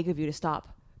 I beg of you to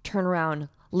stop. Turn around.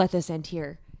 Let this end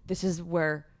here. This is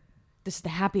the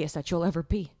happiest that you'll ever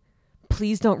be.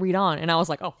 Please don't read on." And I was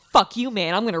like, "Oh fuck you,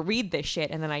 man! I'm gonna read this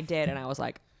shit." And then I did, and I was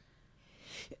like.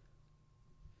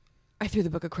 I threw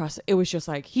the book across. It was just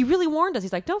like, he really warned us.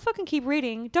 He's like, don't fucking keep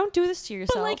reading. Don't do this to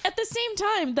yourself. But at the same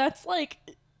time, that's like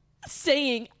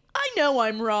saying, I know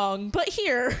I'm wrong, but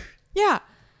here. Yeah.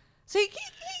 So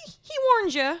he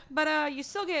warned you, but you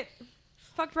still get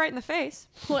fucked right in the face.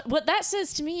 What that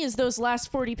says to me is those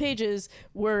last 40 pages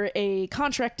were a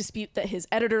contract dispute that his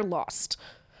editor lost.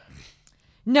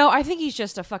 No, I think he's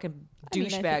just a fucking I mean, I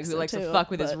douchebag think who so likes to too, fuck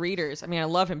with his but- readers. I mean, I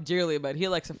love him dearly, but he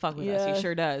likes to fuck with us. Yeah. He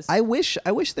sure does. I wish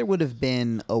there would have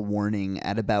been a warning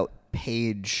at about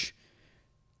page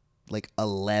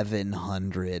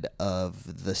 1100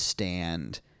 of The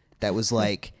Stand that was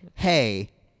like, "Hey,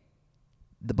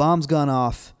 the bomb's gone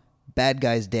off, bad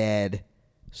guy's dead,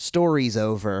 story's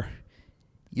over.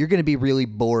 You're going to be really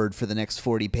bored for the next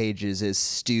 40 pages as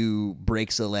Stu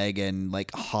breaks a leg and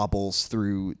hobbles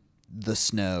through the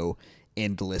snow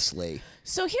endlessly."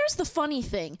 So here's the funny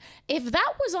thing. If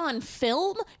that was on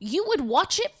film, you would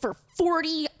watch it for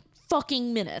 40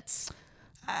 fucking minutes.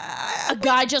 A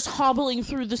guy just hobbling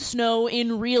through the snow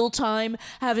in real time,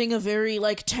 having a very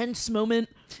tense moment.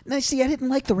 Now, see, I didn't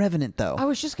like The Revenant though. I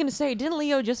was just going to say, didn't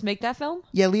Leo just make that film?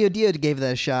 Yeah, Leo Dio gave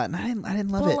that a shot, and I didn't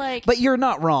love But, it. But you're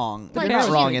not wrong. You're not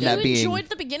wrong in that You being enjoyed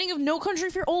the beginning of No Country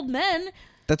for Old Men.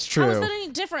 That's true. How is that any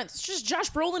different? It's just Josh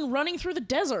Brolin running through the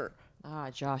desert.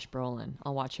 Josh Brolin.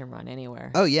 I'll watch him run anywhere.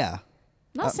 Oh, yeah. I'm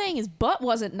not saying his butt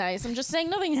wasn't nice. I'm just saying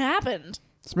nothing happened.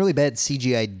 Some really bad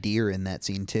CGI deer in that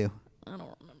scene, too. I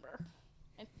don't remember.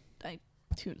 I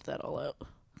tuned that all out.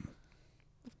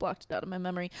 I've blocked it out of my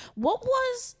memory. What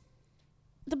was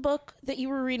the book that you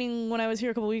were reading when I was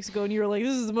here a couple weeks ago and you were like,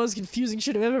 this is the most confusing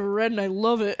shit I've ever read and I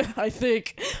love it, I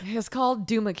think. It's called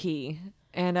Doomakey.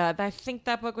 And I think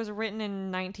that book was written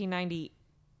in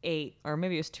 1998, or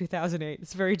maybe it was 2008.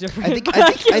 It's very different. I think it's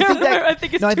no, I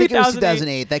think it was 2008.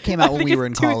 2008. That came out when we were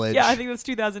in college. Yeah, I think it was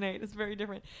 2008. It's very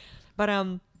different. But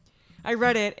I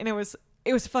read it and it was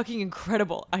fucking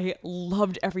incredible. I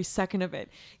loved every second of it.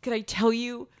 Could I tell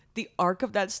you the arc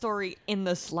of that story in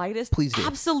the slightest? Please do.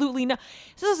 Absolutely not.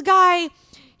 So this guy,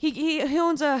 he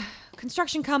owns a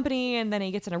construction company, and then he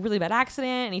gets in a really bad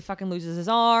accident and he fucking loses his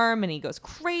arm and he goes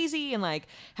crazy and like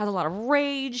has a lot of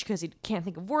rage because he can't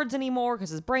think of words anymore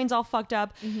because his brain's all fucked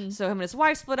up. So him and his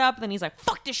wife split up, and then he's like,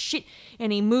 fuck this shit,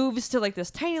 and he moves to like this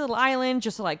tiny little island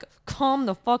just to like calm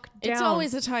the fuck down. It's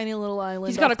always a tiny little island.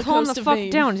 He's got to calm the fuck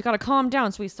Maine. down. He's got to calm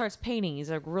down. So he starts painting.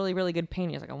 He's a really, really good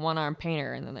painter. He's like a one-armed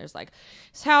painter. And then there's like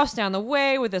his house down the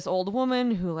way with this old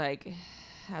woman who like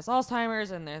has Alzheimer's,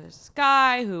 and there's this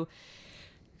guy who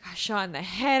got shot in the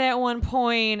head at one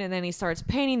point, and then he starts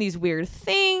painting these weird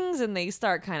things, and they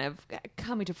start kind of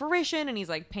coming to fruition, and he's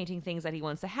like painting things that he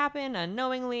wants to happen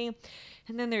unknowingly.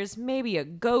 And then there's maybe a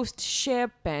ghost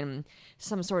ship and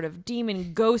some sort of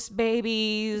demon ghost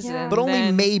babies. Yeah. And But only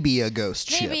then maybe a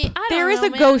ghost Maybe, ship. I don't there is know, a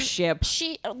man. ghost ship.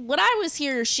 She, when I was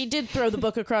here, she did throw the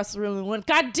book across the room and went,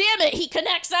 God damn it, he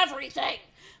connects everything.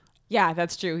 Yeah,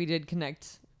 that's true. He did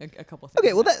connect a couple things.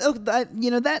 Okay, well,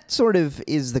 that sort of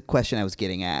is the question I was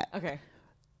getting at. Okay.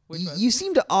 You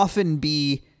seem to often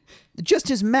be just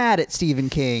as mad at Stephen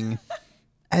King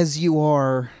as you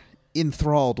are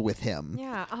enthralled with him.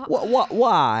 Yeah.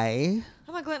 Why?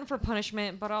 I'm a glutton for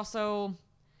punishment, but also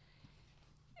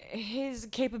his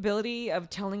capability of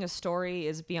telling a story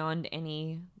is beyond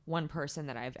any one person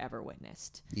that I've ever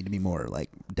witnessed. You need to be more like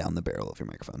down the barrel of your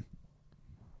microphone.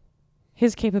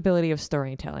 His capability of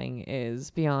storytelling is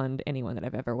beyond anyone that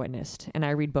I've ever witnessed. And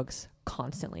I read books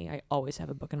constantly. I always have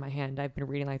a book in my hand. I've been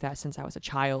reading like that since I was a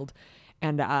child.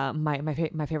 And my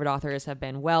favorite authors have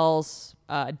been Wells,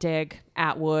 Dick,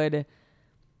 Atwood,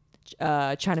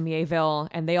 China Miéville,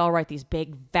 and they all write these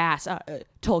big, vast,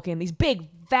 Tolkien, these big,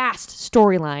 vast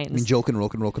storylines. I mean, Jolkin,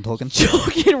 Tolkien.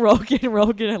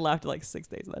 Roken. I laughed like 6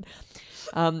 days of that.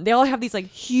 They all have these like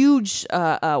huge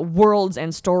worlds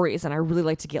and stories, and I really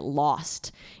like to get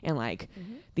lost in like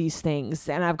these things.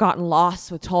 And I've gotten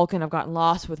lost with Tolkien. I've gotten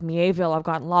lost with Miéville. I've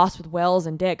gotten lost with Wells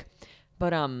and Dick,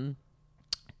 but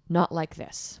not like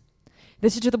this.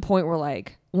 This is to the point where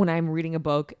like when I'm reading a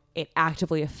book, it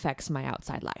actively affects my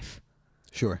outside life.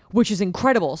 Sure. Which is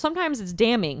incredible. Sometimes it's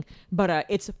damning, but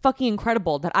it's fucking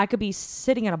incredible that I could be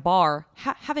sitting at a bar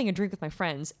having a drink with my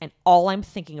friends, and all I'm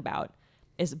thinking about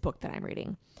is a book that I'm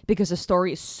reading, because the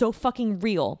story is so fucking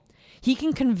real. He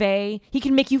can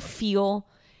make you feel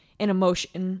an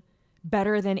emotion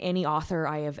better than any author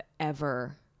I have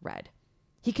ever read.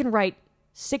 He can write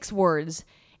 6 words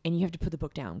and you have to put the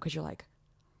book down because you're like,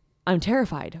 I'm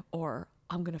terrified, or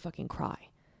I'm gonna fucking cry.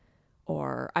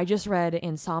 Or I just read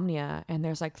Insomnia, and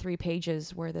there's like 3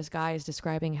 pages where this guy is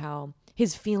describing how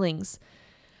his feelings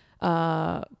in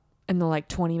the like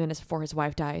 20 minutes before his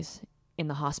wife dies in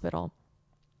the hospital.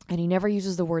 And he never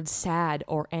uses the word sad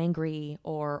or angry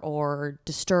or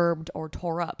disturbed or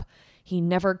tore up. He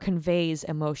never conveys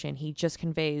emotion. He just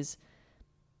conveys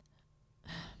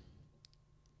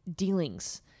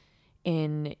dealings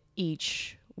in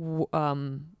each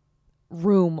room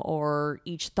or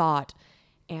each thought.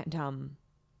 And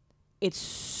it's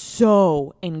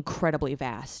so incredibly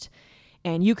vast.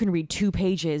 And you can read 2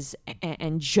 pages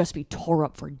and just be tore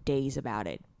up for days about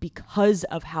it because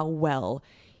of how well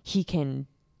he can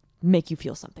make you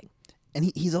feel something.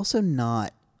 And he's also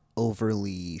not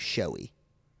overly showy.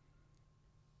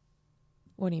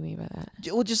 What do you mean by that?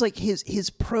 Well, just like his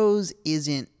prose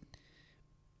isn't.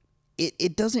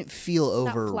 It doesn't feel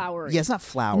over. Not flowery. Yeah, it's not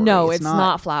flowery. No, it's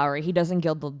not flowery. He doesn't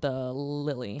gild the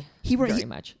lily very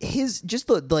much. His just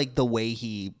the way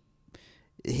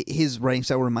his writing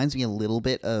style reminds me a little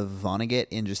bit of Vonnegut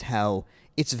in just how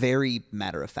it's very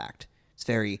matter of fact. It's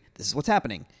very, this is what's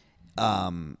happening.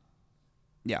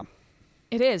 Yeah.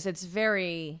 It is. It's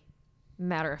very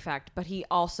matter of fact, but it's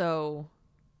also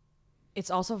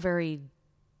very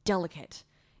delicate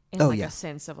in a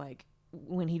sense of like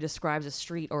when he describes a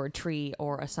street or a tree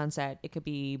or a sunset, it could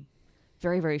be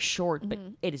very, very short, but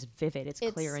it is vivid. It's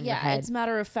clear in your head. It's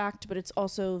matter of fact, but it's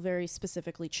also very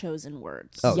specifically chosen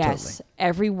words. Oh, yes, totally.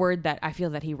 every word that I feel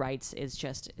that he writes is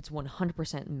just, it's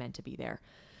 100% meant to be there.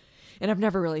 And I've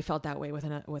never really felt that way with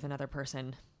another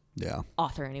person, Yeah.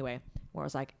 author anyway, where I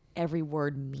was like, every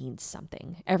word means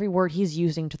something. Every word he's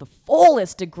using to the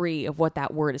fullest degree of what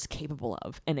that word is capable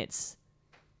of, and it's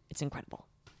incredible.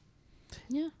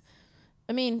 Yeah.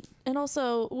 I mean, and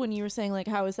also when you were saying like,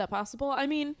 how is that possible? I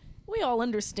mean, we all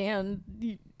understand.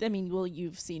 Well,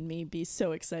 you've seen me be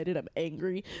so excited. I'm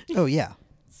angry. Oh yeah.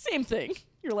 Same thing.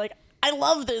 You're like, I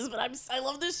love this, but I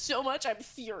love this so much. I'm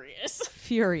furious.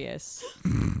 Furious.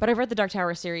 But I've read the Dark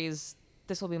Tower series.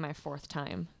 This will be my 4th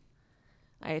time.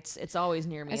 It's always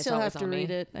near me. I It's still always have to on me.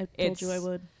 read it. I told you I It's-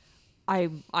 would.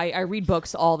 I read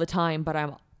books all the time, but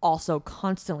I'm also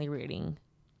constantly reading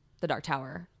The Dark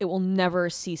Tower. It will never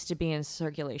cease to be in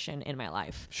circulation in my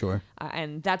life. Sure.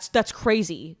 And that's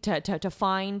crazy to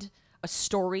find a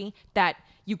story that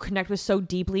you connect with so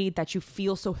deeply, that you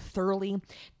feel so thoroughly,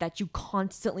 that you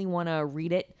constantly want to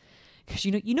read it, because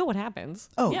you know what happens.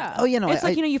 Oh Yeah. Oh, you know. It's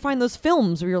like, you find those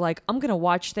films where you're like, I'm gonna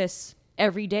watch this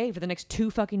every day for the next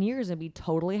 2 fucking years and be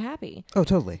totally happy, Oh,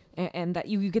 totally. and that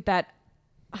you get that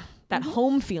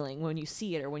home feeling when you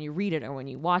see it or when you read it or when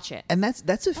you watch it. And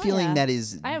that's a feeling yeah. that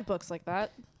is I have books like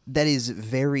that.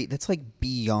 that's like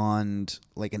beyond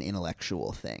like an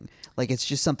intellectual thing. Like it's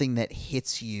just something that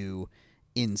hits you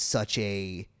in such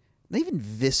a, not even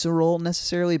visceral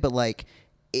necessarily, but like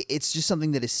it's just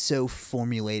something that is so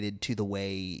formulated to the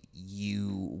way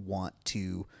you want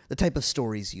to, the type of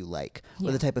stories you like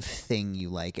or the type of thing you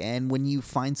like. And when you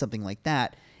find something like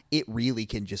that, it really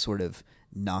can just sort of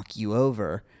knock you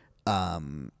over.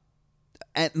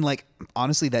 And like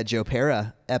honestly, that Joe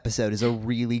Pera episode is a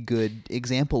really good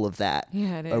example of that.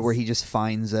 Yeah, it is. Where he just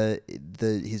finds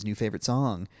his new favorite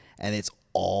song, and it's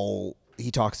all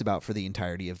he talks about for the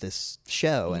entirety of this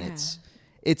show, and Yeah.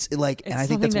 it's like, and It's I think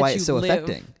something that's that why you it's so live.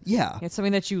 affecting. Yeah, It's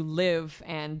something that you live,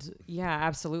 and yeah,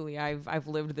 absolutely. I've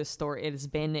lived this story. It has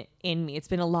been in me. It's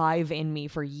been alive in me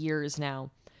for years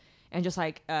now. And just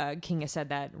like King has said,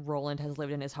 that Roland has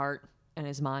lived in his heart and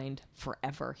his mind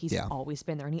forever. He's Yeah. always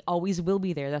been there, and he always will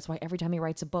be there. That's why every time he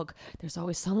writes a book, there's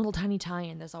always some little tiny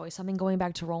tie-in. There's always something going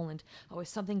back to Roland, always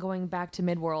something going back to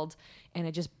Midworld, and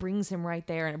it just brings him right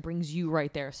there, and it brings you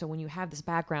right there. So when you have this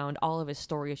background, all of his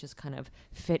stories just kind of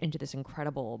fit into this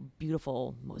incredible,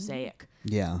 beautiful mosaic.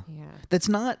 yeah. Yeah. That's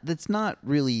not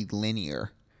really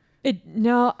linear.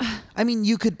 No, I mean,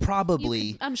 you could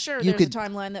probably. I'm sure you there's could- a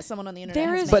timeline that someone on the internet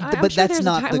there has is, made. But- I'm but sure that's there's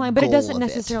not a the timeline, but it goal doesn't of it.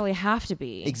 necessarily have to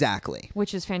be. Exactly.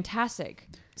 Which is fantastic.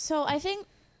 So I think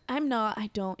I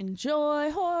don't enjoy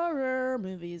horror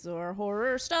movies or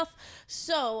horror stuff.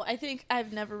 So I think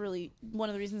one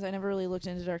of the reasons I never really looked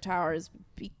into Dark Tower is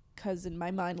because in my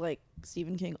mind, like,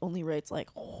 Stephen King only writes like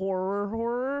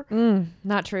horror.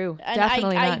 Not true. And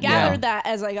Definitely I not. gathered that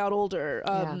as I got older,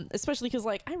 Yeah. especially because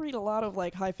like I read a lot of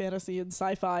like high fantasy and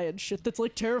sci-fi and shit that's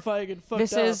like terrifying and fucked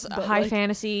This up. is but, high like,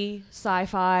 fantasy,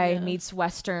 sci-fi Yeah. meets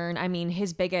Western. I mean,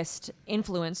 his biggest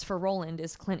influence for Roland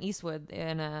is Clint Eastwood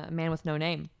in A Man with No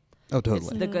Name. Oh, It's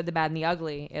totally. the good, the bad, and the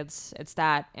ugly. It's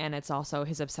that, and it's also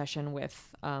his obsession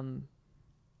with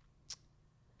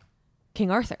King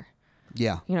Arthur.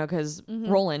 Yeah. Because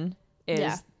Roland is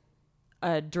Yeah.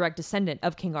 a direct descendant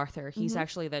of King Arthur. He's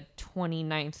actually the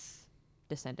 29th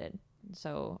descendant.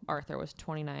 So Arthur was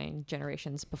 29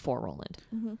 generations before Roland.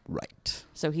 Right.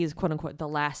 So he's quote unquote the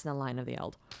last in the line of the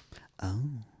Eld. Oh.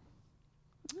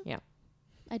 Yeah.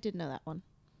 I did know that one.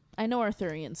 I know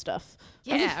Arthurian stuff.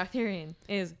 Yeah, Arthurian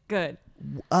is good.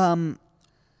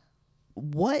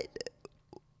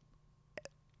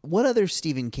 What other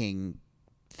Stephen King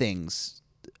things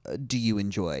do you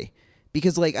enjoy?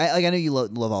 Because like I know you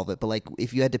love all of it, but like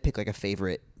if you had to pick like a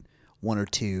favorite one or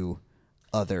two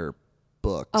other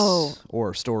books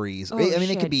or stories, I mean they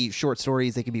shit. could be short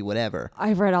stories, they could be whatever.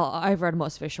 I've read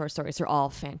most of his short stories. They're all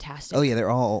fantastic. Oh yeah, they're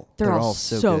all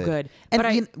so good. And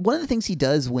But you know, one of the things he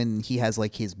does when he has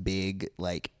like his big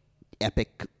like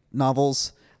epic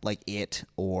novels, like It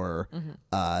or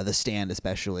The Stand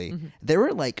especially, there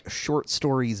are like short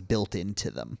stories built into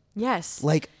them. Yes.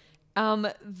 Like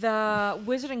The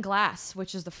Wizard and Glass,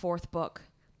 which is the 4th book,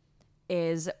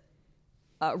 is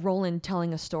Roland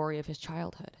telling a story of his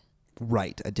childhood.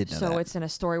 right, I did know So that. it's in a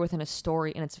story within a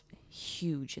story, and it's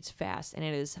huge, it's fast, and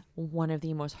it is one of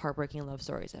the most heartbreaking love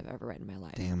stories I've ever read in my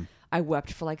life. Damn. I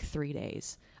wept for like 3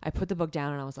 days. I put the book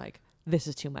down and I was like, this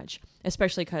is too much.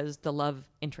 Especially because the love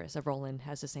interest of Roland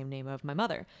has the same name of my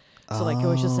mother. So like it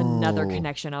was just another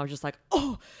connection. I was just like,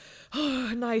 oh,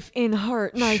 knife in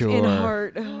heart, knife in Sure.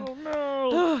 heart.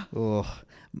 Ugh.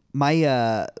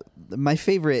 My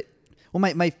favorite. Well,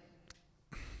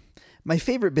 my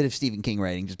favorite bit of Stephen King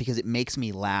writing, just because it makes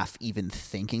me laugh even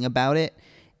thinking about it,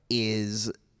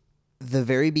 is the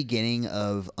very beginning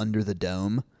of Under the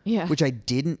Dome, which I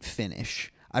didn't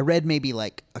finish. I read maybe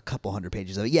like a couple hundred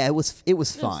pages of it. Yeah, it was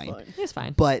fine. It's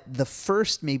fine. But the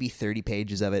first maybe 30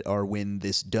 pages of it are when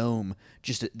this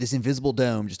invisible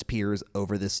dome just appears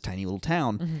over this tiny little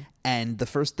town. And the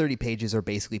first 30 pages are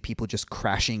basically people just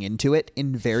crashing into it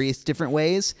in various different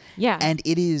ways. Yeah. And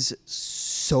it is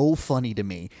so funny to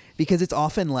me because it's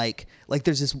often like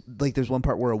there's one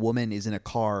part where a woman is in a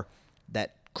car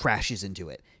that crashes into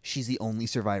it. She's the only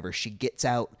survivor. She gets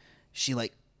out. She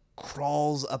like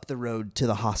crawls up the road to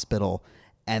the hospital,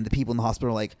 and the people in the hospital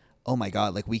are like, oh my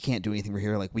God, like we can't do anything for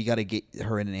here. Like we got to get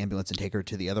her in an ambulance and take her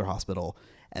to the other hospital.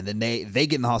 And then they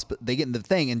get in the hospital, they get in the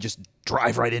thing and just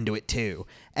drive right into it too.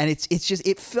 And it's just,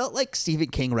 it felt like Stephen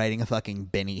King writing a fucking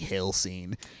Benny Hill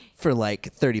scene for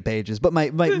like 30 pages. But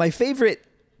my favorite,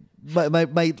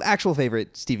 my actual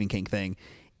favorite Stephen King thing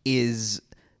is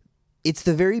it's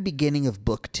the very beginning of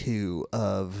book 2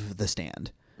 of The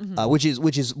Stand. Which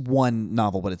is one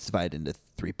novel, but it's divided into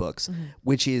 3 books.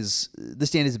 Which is The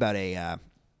Stand is about a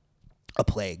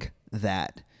plague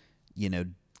that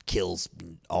kills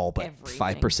all but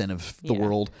 5% of the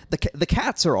world. The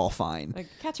cats are all fine. Like,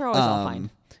 cats are always all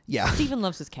fine. Yeah, Stephen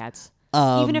loves his cats.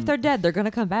 Even if they're dead, they're gonna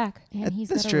come back. And he's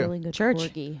That's got true. a really good Church.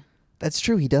 corgi. that's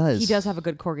true. He does. He does have a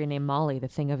good corgi named Molly, the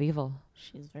thing of evil.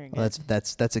 She's very good. Well,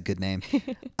 that's a good name.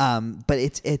 But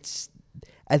it's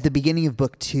at the beginning of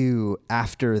book 2,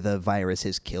 after the virus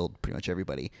has killed pretty much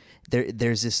everybody.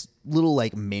 There's this little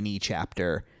like mini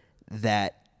chapter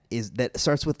that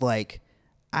starts with like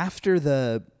after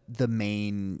the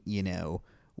main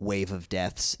wave of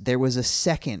deaths, there was a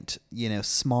second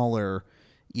smaller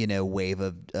wave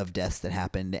of deaths that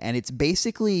happened, and it's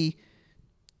basically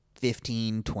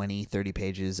 15, 20, 30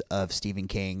 pages of Stephen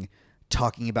King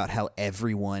talking about how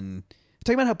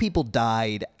people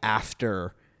died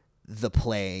after the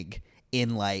plague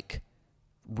in like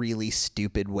really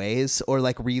stupid ways, or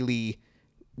like really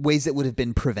ways that would have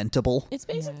been preventable. It's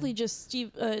basically just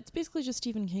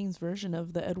Stephen King's version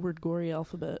of the Edward Gorey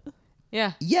alphabet.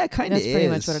 Yeah. Yeah, kind of is. That's pretty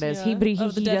much what it is. Yeah.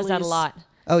 He does that a Deadlies. lot.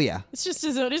 Oh yeah. It's just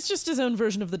his own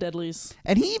version of the Deadlies.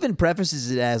 And he even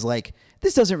prefaces it as like,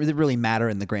 this doesn't really matter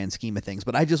in the grand scheme of things,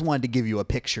 but I just wanted to give you a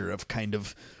picture of kind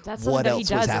of That's what something that else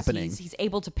he does was is happening. He's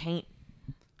able to paint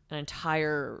an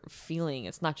entire feeling.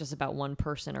 It's not just about one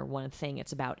person or one thing.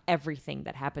 It's about everything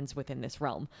that happens within this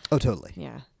realm. Oh, totally.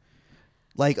 Yeah.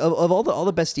 Like of all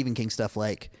the best Stephen King stuff,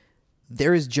 like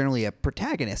there is generally a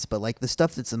protagonist, but like the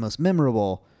stuff that's the most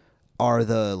memorable are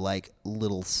the like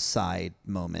little side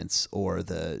moments, or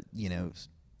the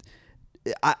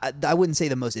I wouldn't say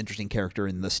the most interesting character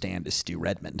in The Stand is Stu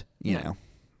Redmond. You know.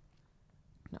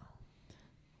 No.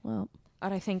 Well,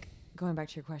 And I think going back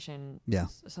to your question, Yeah.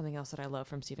 something else that I love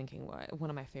from Stephen King, one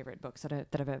of my favorite books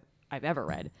that I've ever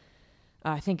read.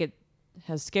 I think it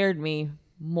has scared me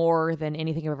more than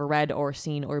anything I've ever read or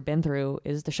seen or been through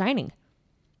is The Shining.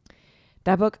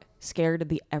 That book scared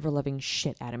the ever-loving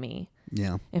shit out of me.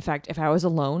 Yeah. In fact, if I was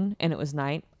alone and it was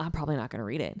night, I'm probably not going to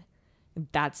read it.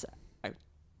 That's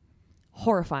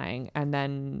horrifying. And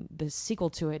then the sequel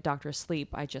to it, Doctor Sleep,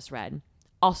 I just read.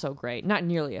 Also great. Not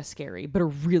nearly as scary, but a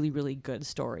really, really good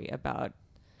story about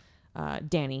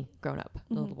Danny grown up.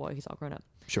 The little boy, he's all grown up.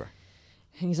 Sure.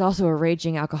 And he's also a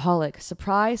raging alcoholic.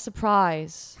 Surprise,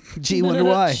 surprise. Gee, wonder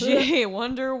why. Gee,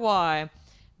 wonder why.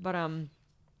 But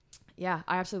yeah,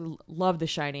 I absolutely love The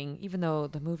Shining, even though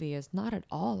the movie is not at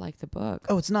all like the book.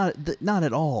 Oh, it's not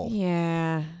at all.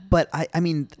 Yeah, But I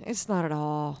mean, it's not at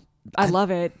all. I love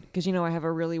it because I have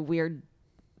a really weird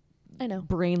I know.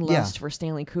 brain Yeah. lust for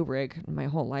Stanley Kubrick. My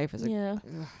whole life is Yeah.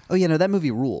 oh yeah, no, that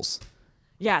movie rules.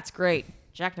 yeah, it's great.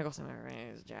 Jack Nicholson,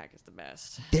 Jack is the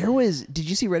best. Did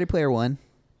you see Ready Player One?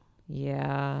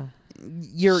 Yeah.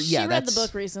 She read that's the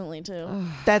book recently too.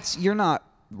 you're not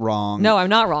wrong. No, I'm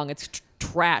not wrong. It's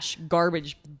trash,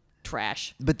 garbage,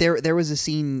 trash. But there was a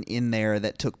scene in there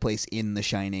that took place in The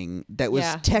Shining that was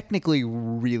Yeah. technically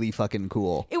really fucking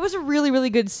cool. It was a really, really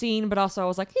good scene, but also I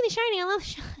was like, hey, The Shining, I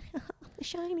love The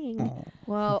Shining.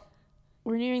 Well,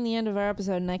 we're nearing the end of our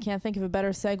episode, and I can't think of a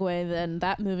better segue than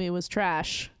that movie was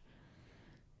trash.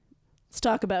 Let's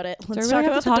talk about it. Let's Do I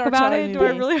really have to talk about it? Do I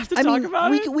really have to talk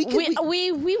about it?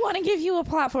 we want to give you a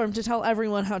platform to tell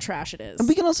everyone how trash it is.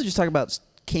 we can also just talk about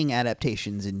King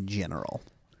adaptations in general.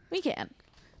 We can.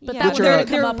 But Yeah, that Which one's are- gonna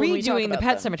come they're up when we talk redoing the about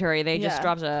Pet them. Cemetery. They just Yeah.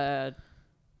 dropped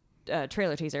a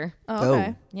trailer teaser. Oh, okay.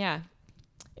 Oh. Yeah,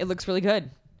 it looks really good.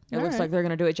 It looks Alright. like they're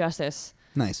gonna do it justice.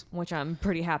 Nice. which I'm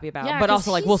pretty happy about. Yeah, but 'cause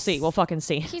also, like, we'll he's- see. We'll fucking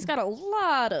see. He's got a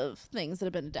lot of things that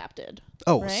have been adapted.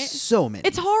 Oh, Right? so many.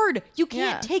 It's hard. You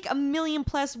can't Yeah. take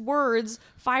 1,000,000+ words,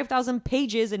 5,000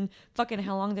 pages, and fucking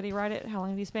how long did he write it? How long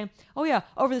did he span? Oh yeah,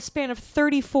 over the span of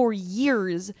 34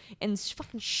 years, and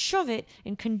fucking shove it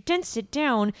and condense it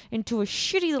down into a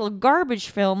shitty little garbage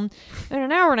film in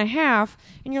an hour and a half.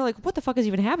 And you're like, what the fuck is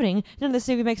even happening? None of this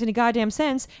even makes any goddamn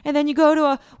sense. And then you go to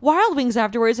a Wild Wings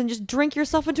afterwards and just drink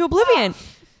yourself into oblivion.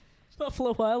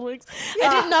 Buffalo Wild Wings.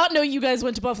 I did not know you guys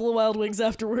went to Buffalo Wild Wings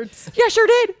afterwards. Yeah, sure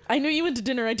did. I knew you went to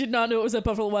dinner. I did not know it was at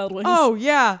Buffalo Wild Wings. Oh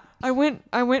yeah, I went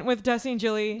with Dusty and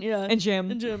Jilly yeah. and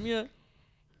Jim. And Jim, yeah.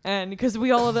 And because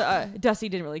we all of the Dusty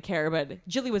didn't really care, but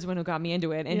Jilly was the one who got me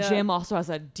into it, and Yeah. Jim also has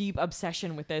a deep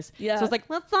obsession with this. Yeah. So it's like,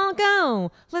 let's all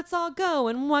go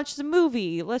and watch the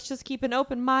movie. Let's just keep an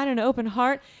open mind and an open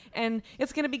heart, and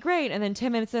it's gonna be great. And then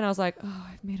 10 minutes in, I was like, oh,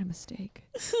 I've made a mistake.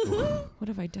 What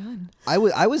have I done? I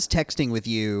was texting with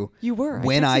you. You were.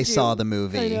 when I texted you. saw the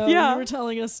movie. I know. Yeah. You were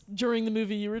telling us during the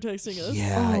movie. You were texting us.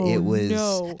 Yeah, Oh, it was.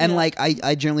 no. And Yeah. like,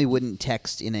 I generally wouldn't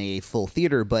text in a full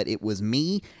theater, but it was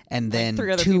me and then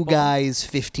 3 other 2 people. guys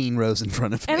 15 rows in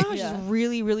front of me. And I was Yeah. just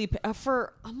really, really,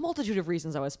 for a multitude of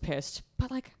reasons, I was pissed.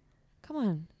 But like, come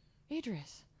on,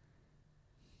 Idris.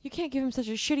 You can't give him such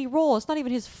a shitty role. It's not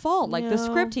even his fault. Like, the No.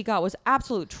 script he got was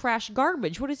absolute trash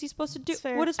garbage. What is he supposed to do? It's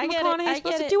fair. What is I get it. McConaughey I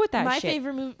supposed get to it. do with that my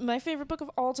shit? My favorite book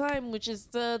of all time, which is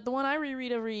the one I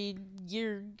reread every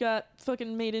year, got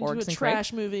fucking made into Orcs a and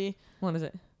trash movie. What is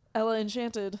it? Ella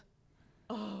Enchanted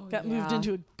Oh, got moved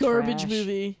into a garbage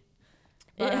movie.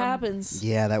 It happens.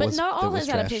 Yeah, that but was. not that all was his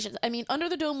trash. adaptations. I mean, Under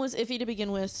the Dome was iffy to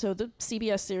begin with, so the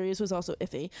CBS series was also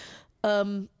iffy.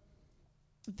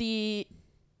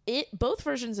 Both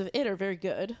versions of it are very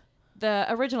good. The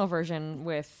original version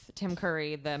with Tim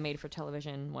Curry, the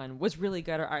made-for-television one, was really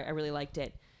good. I really liked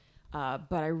it. But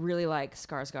I really like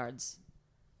Skarsgård's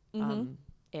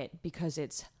it because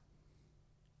it's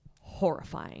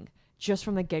horrifying. Just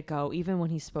from the get-go, even when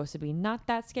he's supposed to be not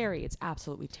that scary, it's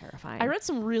absolutely terrifying. I read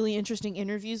some really interesting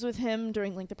interviews with him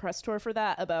during like the press tour for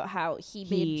that about how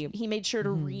he made sure to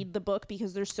read the book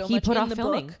because there's so he much put in off the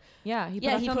filming. book. Yeah, he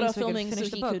put off filming so he could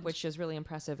finish the book, which is really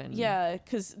impressive. And Yeah,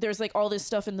 because there's like all this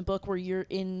stuff in the book where you're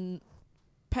in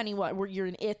Pennywise, where you're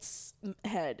in its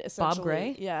head. Essentially.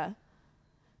 Gray? Yeah.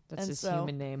 that's and his so-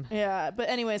 human name. Yeah, but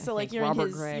anyway, so like think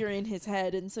Robert Gray. you're in his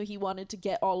head, and so he wanted to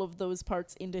get all of those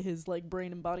parts into his like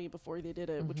brain and body before they did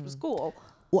it, which was cool.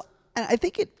 Well, and I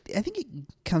think it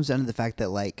comes down to the fact that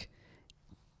like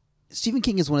Stephen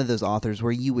King is one of those authors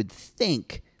where you would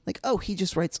think like, oh, he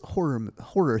just writes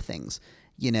horror things.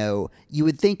 You know, you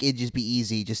would think it'd just be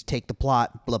easy, just take the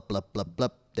plot, blup blup blup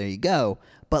blup, there you go.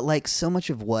 But like so much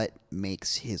of what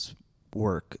makes his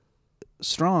work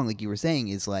strong, like you were saying,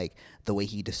 is like the way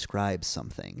he describes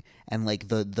something and like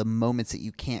the moments that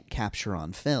you can't capture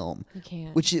on film. You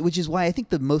can't. Which is why I think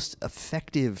the most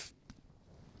effective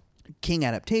King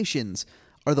adaptations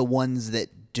are the ones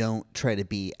that don't try to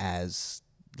be as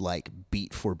like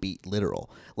beat for beat literal.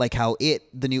 Like how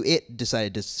the new It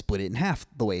decided to split it in half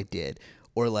the way it did,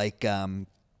 or like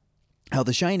how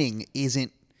The Shining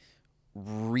isn't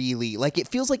really like, it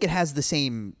feels like it has the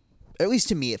same, or at least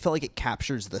to me, it felt like it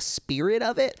captures the spirit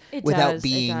of it, It without does, it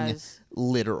being does.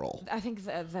 literal. I think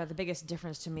the biggest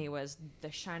difference to me was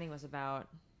The Shining was about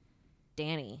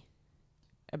Danny,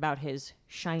 about his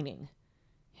shining,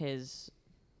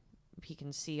 he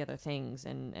can see other things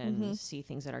and see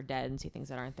things that are dead and see things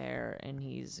that aren't there, and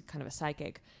he's kind of a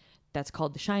psychic. That's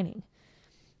called The Shining.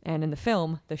 And in the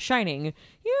film, The Shining,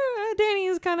 yeah, Danny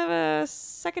is kind of a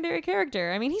secondary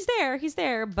character. I mean, he's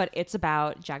there, but it's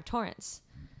about Jack Torrance.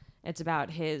 It's about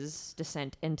his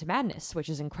descent into madness, which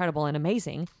is incredible and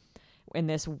amazing in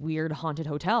this weird haunted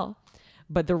hotel.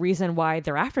 But the reason why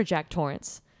they're after Jack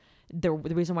Torrance, the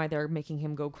reason why they're making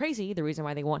him go crazy, the reason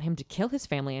why they want him to kill his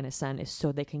family and his son is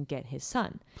so they can get his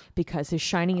son. Because his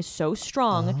shining is so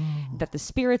strong that the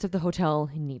spirits of the hotel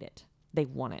need it. They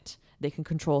want it. They can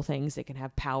control things. They can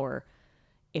have power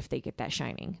if they get that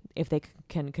shining. If they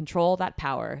can control that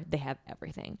power, they have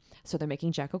everything. So they're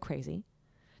making Jack go crazy.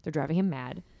 They're driving him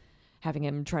mad, having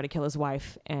him try to kill his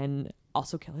wife and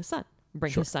also kill his son.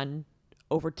 Bring his son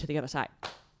over to the other side.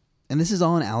 And this is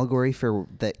all an allegory for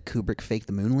that Kubrick faked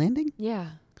the moon landing? Yeah.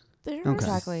 There Okay. are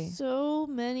Exactly. so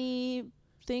many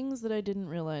things that I didn't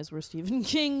realize were Stephen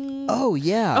King. Oh,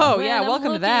 yeah. Oh, when yeah, I'm welcome to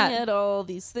looking that. At all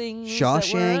these things that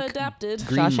Shawshank, were adapted.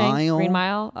 Green Mile. Green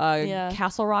Mile. Yeah.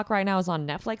 Castle Rock right now is on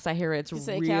Netflix. I hear it's You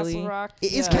say really... Castle Rock.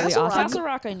 Is yeah. Castle Rock- Castle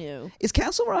Rock I knew. Is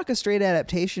Castle Rock a straight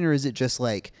adaptation, or is it just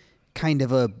like kind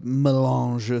of a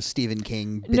melange of Stephen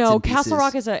King bits No, and pieces? Castle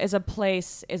Rock is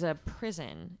a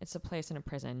prison. It's a place in a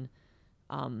prison.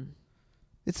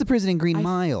 It's the prison in Green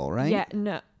Mile, right? Yeah,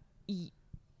 no.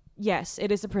 Yes,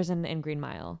 it is a prison in Green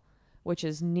Mile, which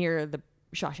is near the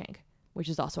Shawshank, which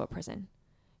is also a prison.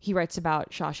 He writes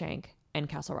about Shawshank and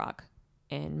Castle Rock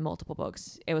in multiple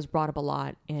books. It was brought up a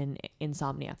lot in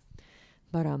Insomnia.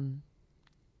 But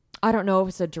I don't know if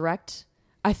it's a direct...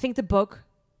 I think the book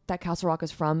that Castle Rock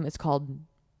is from is called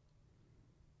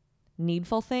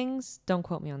Needful Things. Don't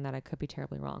quote me on that. I could be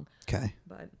terribly wrong. Okay.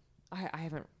 But I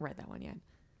haven't read that one yet.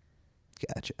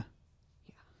 Gotcha.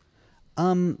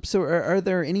 Yeah. So are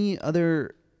there any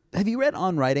other... Have you read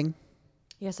On Writing?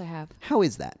 Yes, I have. How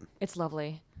is that? It's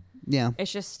lovely. Yeah.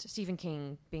 It's just Stephen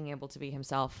King being able to be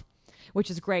himself,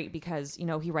 which is great because, you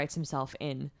know, he writes himself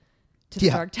in to the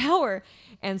Dark Tower.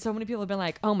 And so many people have been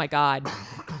like, oh my God,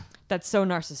 that's so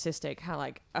narcissistic. How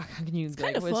like, how can you... It's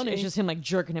kind of funny. It's just him like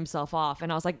jerking himself off.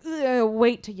 And I was like,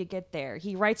 wait till you get there.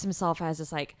 He writes himself as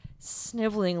this like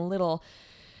sniveling little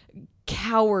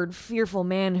coward, fearful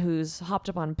man who's hopped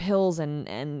up on pills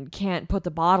and can't put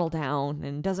the bottle down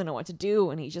and doesn't know what to do,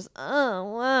 and he's just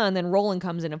and then Roland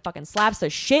comes in and fucking slaps the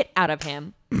shit out of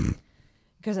him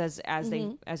because as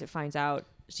it finds out,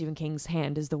 Stephen King's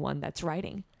hand is the one that's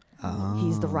writing.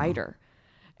 He's the writer,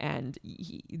 and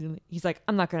he's like,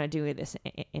 I'm not gonna do this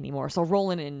anymore. So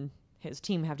Roland and his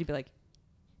team have to be like,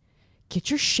 get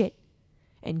your shit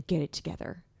and get it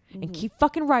together. And keep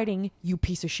fucking writing, you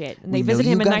piece of shit. And they visit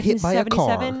him in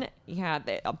 1977. Yeah,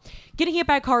 getting hit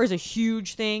by a car is a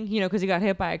huge thing, you know, because he got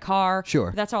hit by a car.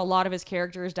 Sure. But that's how a lot of his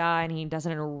characters die, and he does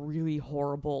it in a really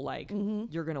horrible, like,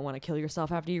 you're going to want to kill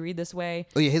yourself after you read this way.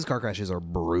 Oh, yeah, his car crashes are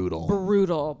brutal.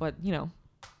 Brutal, but, you know,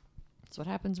 that's what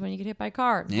happens when you get hit by a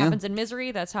car. It happens in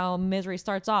Misery. That's how Misery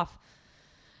starts off.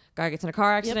 Guy gets in a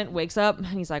car accident, wakes up, and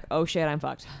he's like, oh, shit, I'm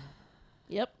fucked.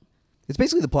 Yep. It's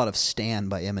basically the plot of Stan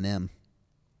by Eminem.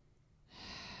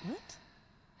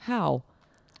 How?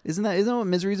 Isn't that what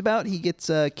Misery's about? He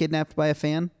gets kidnapped by a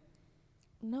fan?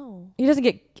 No. He doesn't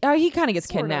get... he kind of gets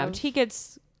Sort kidnapped. of. He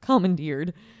gets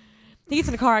commandeered. He gets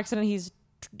in a car accident.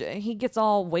 He gets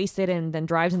all wasted and then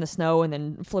drives in the snow and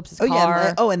then flips his car.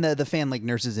 Yeah, and the fan like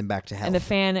nurses him back to health. And the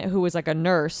fan, who was like a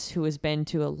nurse who has been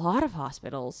to a lot of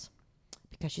hospitals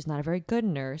because she's not a very good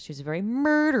nurse. She's a very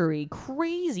murdery,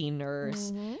 crazy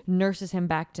nurse. Nurses him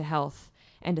back to health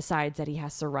and decides that he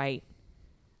has to write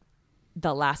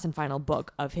the last and final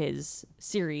book of his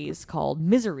series called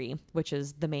Misery, which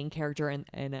is the main character in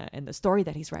the story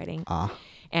that he's writing.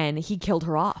 And he killed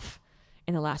her off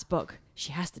in the last book.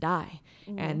 She has to die.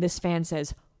 And this fan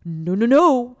says,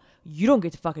 no, you don't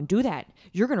get to fucking do that.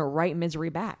 You're going to write Misery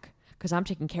back because I'm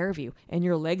taking care of you and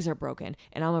your legs are broken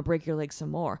and I'm going to break your legs some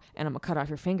more and I'm going to cut off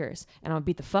your fingers and I'm going to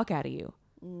beat the fuck out of you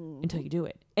until you do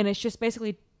it. And it's just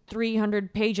basically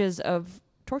 300 pages of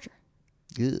torture.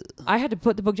 Ugh. I had to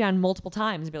put the book down multiple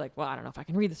times and be like, well, I don't know if I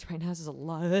can read this right now. This is a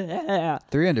lot.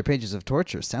 300 pages of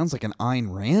torture. Sounds like an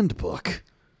Ayn Rand book.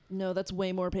 No, that's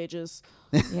way more pages.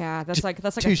 Yeah, that's like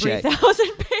a Touche.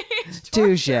 3,000 page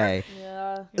Touche.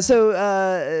 Yeah.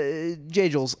 So, J.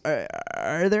 Jules,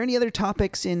 are there any other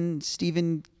topics in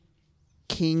Stephen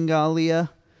Kingalia?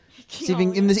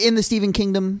 In the Stephen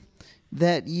Kingdom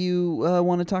that you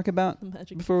want to talk about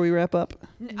Magic. before we wrap up?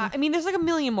 I mean, there's like a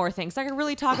million more things. I could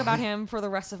really talk about him for the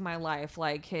rest of my life,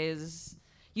 like his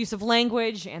use of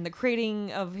language and the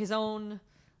creating of his own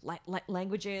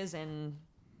languages and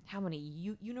how many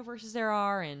universes there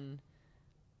are. And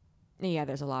yeah,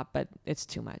 there's a lot, but it's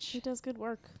too much. He does good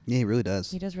work. Yeah, he really does.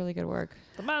 He does really good work.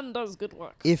 The man does good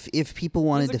work. If people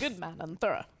wanted He's a good man and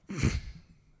thorough.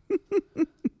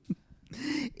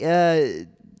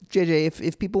 JJ,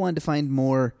 if people wanted to find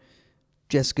more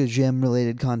Jessica Gem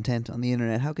related content on the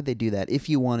internet, how could they do that if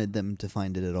you wanted them to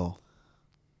find it at all?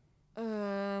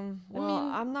 Well,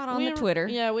 I'm not on the Twitter.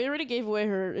 Yeah, we already gave away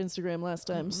her Instagram last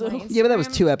time. So My Yeah, but that was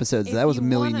Instagram, 2 episodes. if That was a you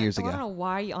million wanna- years I don't ago. know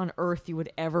why on earth you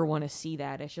would ever want to see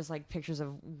that. It's just like pictures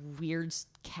of weird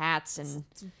cats and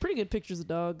some pretty good pictures of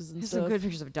dogs and some stuff. good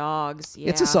pictures of dogs. Yeah.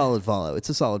 It's a solid follow. It's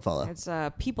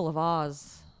People of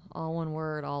Oz, all one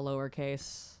word, all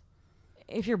lowercase.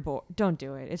 If you're bored, don't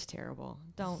do it. It's terrible.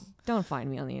 Don't find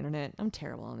me on the internet. I'm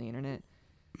terrible on the internet.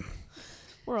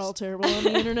 We're all terrible on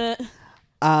the internet.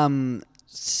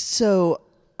 So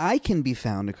I can be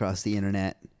found across the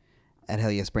internet at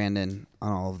Hell Yes Brandon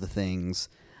on all of the things.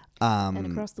 And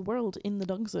across the world in the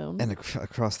dunk zone. And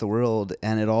across the world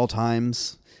and at all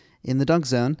times in the dunk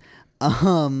zone.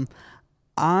 So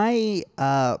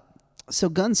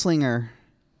Gunslinger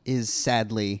is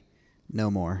sadly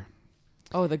no more.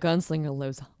 Oh, the gunslinger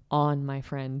lives on, my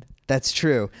friend. That's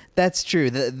true. The But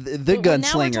Gunslinger.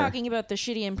 now we're talking about the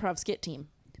shitty improv skit team.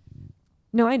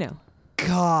 No, I know.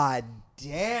 God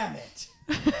damn it.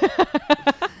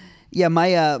 Yeah,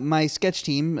 my sketch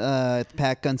team at the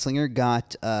Pack Gunslinger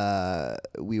got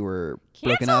we were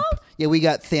broken up. Yeah, we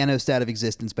got Thanos out of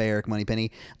existence by Eric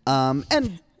Moneypenny.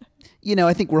 And you know,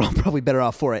 I think we're all probably better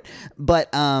off for it.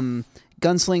 But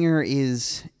Gunslinger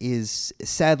is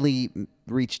sadly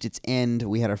reached its end.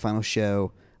 We had our final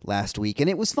show last week, and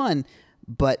it was fun.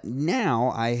 But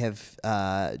now I have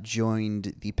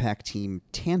joined the Pack team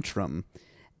Tantrum,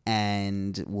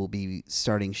 and we'll be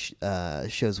starting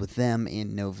shows with them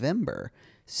in November.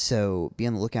 So be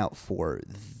on the lookout for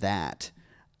that.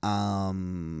 Yeah,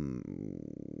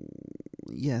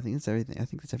 I think that's everything. I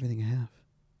think that's everything I have.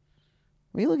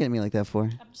 What are you looking at me like that for?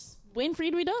 I'm just waiting for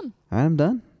you to be done. All right, I'm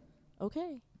done.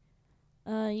 Okay.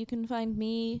 You can find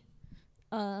me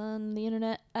on the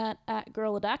internet at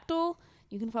Girladactyl.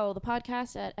 You can follow the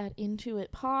podcast at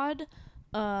IntuitPod.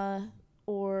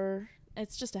 Or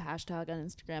it's just a hashtag on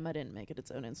Instagram. I didn't make it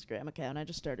its own Instagram account. I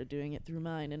just started doing it through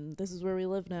mine, and this is where we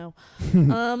live now.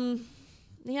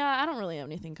 Yeah, I don't really have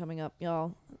anything coming up,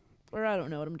 y'all. Or I don't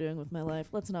know what I'm doing with my life.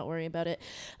 Let's not worry about it.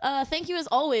 Thank you, as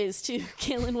always, to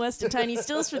Kaylin West and Tiny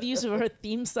Stills for the use of our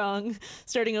theme song.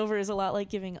 Starting over is a lot like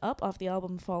giving up off the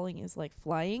album Falling is Like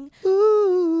Flying.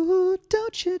 Ooh,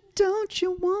 don't you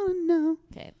want to know?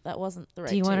 Okay, that wasn't the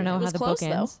right Do you want to tune. know It how was the close, book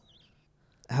ends?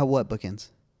 How what bookends?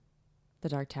 The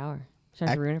Dark Tower. Should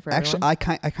I ruin it for Actually,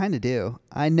 everyone? I kind of do.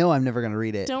 I know I'm never going to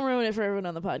read it. Don't ruin it for everyone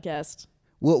on the podcast.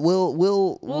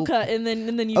 We'll Cut and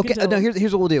then you okay, can tell no, them.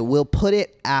 here's what we'll do. We'll put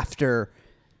it after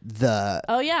the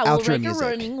Oh yeah, we'll outro write a music.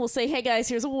 warning. We'll say, "Hey guys,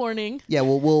 here's a warning." Yeah,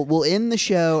 we'll end the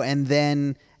show, and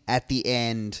then at the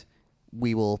end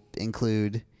we will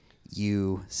include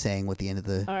you saying what the end of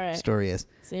the All right. story is.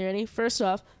 So you ready? First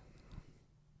off,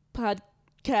 podcast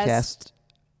Cast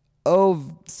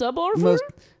of sub over. most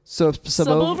sub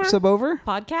Subover? over.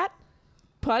 Podcat?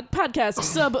 Podcast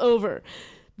sub over.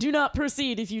 Do not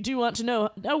proceed if you do want to know.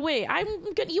 Oh wait,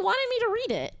 I'm good. You wanted me to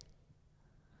read it.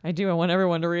 I do. I want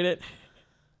everyone to read it.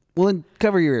 Well, then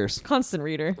cover your ears. Constant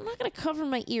reader. I'm not gonna cover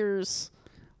my ears.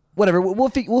 Whatever. We'll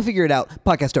figure it out.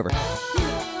 Podcast over.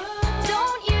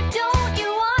 Don't you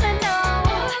wanna know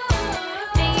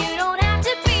that you don't have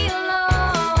to be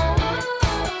alone?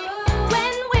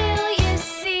 When will you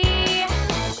see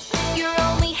you're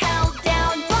only held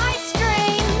down by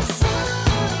strings?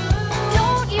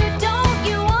 Don't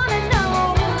you wanna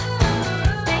know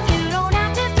that you don't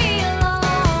have to be alone?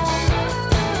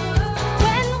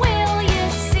 When will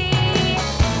you see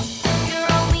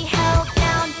you're only held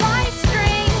down by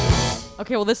strings?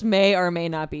 Okay, well, this may or may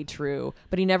not be true,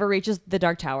 but he never reaches the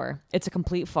Dark Tower. It's a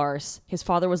complete farce. His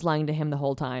father was lying to him the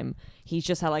whole time. He's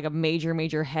just had like a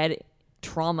major head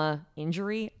trauma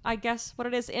injury, I guess what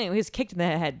it is. Anyway, he was kicked in the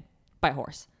head by a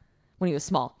horse when he was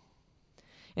small.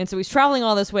 And so he's traveling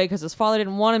all this way because his father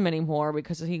didn't want him anymore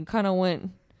because he kind of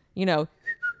went, you know,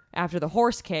 after the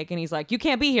horse kick. And he's like, you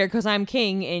can't be here because I'm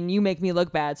king and you make me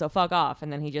look bad, so fuck off.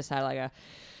 And then he just had like a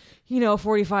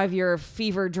 45-year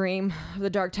fever dream of the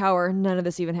Dark Tower. None of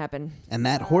this even happened. And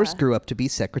that horse grew up to be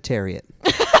Secretariat.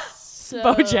 So,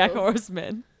 BoJack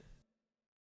Horseman.